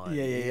on.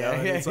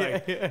 Yeah. It's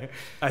like,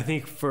 I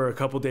think for a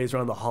couple days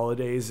around the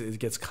holidays, it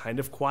gets kind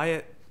of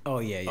quiet. Oh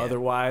yeah.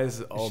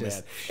 Otherwise, man.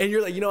 And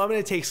you're like, I'm going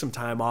to take some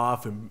time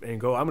off and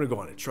go. I'm going to go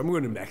on a trip. I'm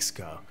going to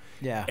Mexico.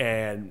 Yeah.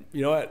 And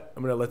you know what?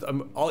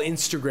 I'll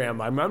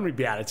Instagram. I'm going to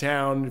be out of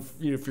town.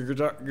 If your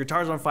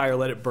guitar's on fire,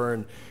 let it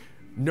burn.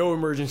 No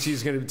emergency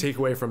is going to take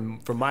away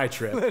from my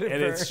trip. And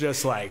burn. It's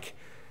just like,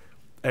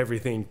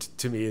 everything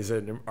to me is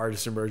an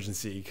artist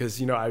emergency,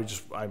 because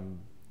I'm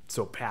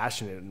so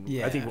passionate,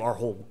 and I think our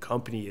whole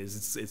company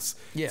is it's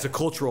a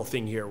cultural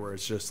thing here where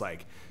it's just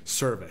like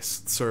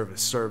service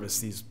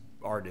these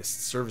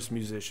artists, service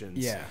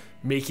musicians,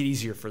 make it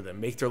easier for them,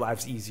 make their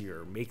lives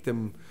easier, make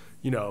them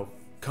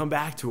come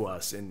back to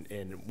us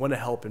and want to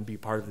help and be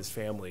part of this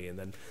family. And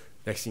then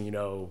next thing you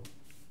know,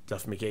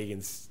 Duff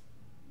Mckagan's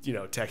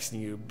texting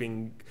you,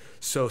 being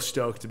so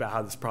stoked about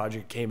how this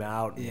project came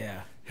out.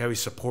 How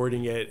he's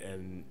supporting it,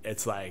 and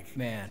it's like,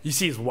 man, you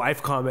see his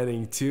wife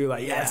commenting too,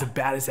 like, it's the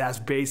baddest ass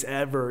bass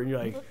ever, and you're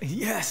like,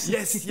 yes,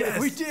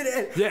 we did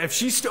it. Yeah, if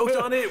she's stoked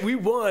on it, we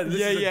won.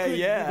 We had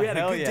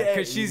a good day,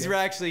 because she's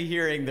actually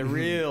hearing the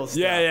real stuff.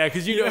 Yeah,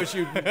 because she,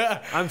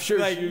 I'm sure,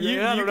 like,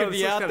 you could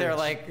be out there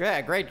like,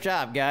 great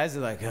job, guys.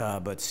 They're like,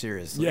 but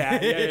seriously,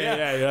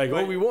 You're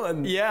like, we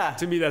won. Yeah,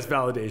 to me that's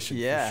validation.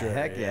 Yeah, for sure.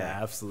 Heck yeah,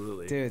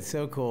 absolutely, dude.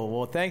 So cool.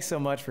 Well, thanks so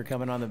much for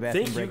coming on the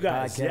Bathroom Break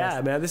podcast.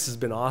 Yeah, man, this has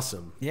been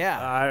awesome.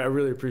 Yeah. I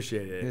really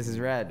appreciate it. This is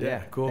rad.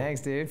 Yeah, cool.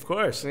 Thanks, dude. Of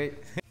course. Sweet.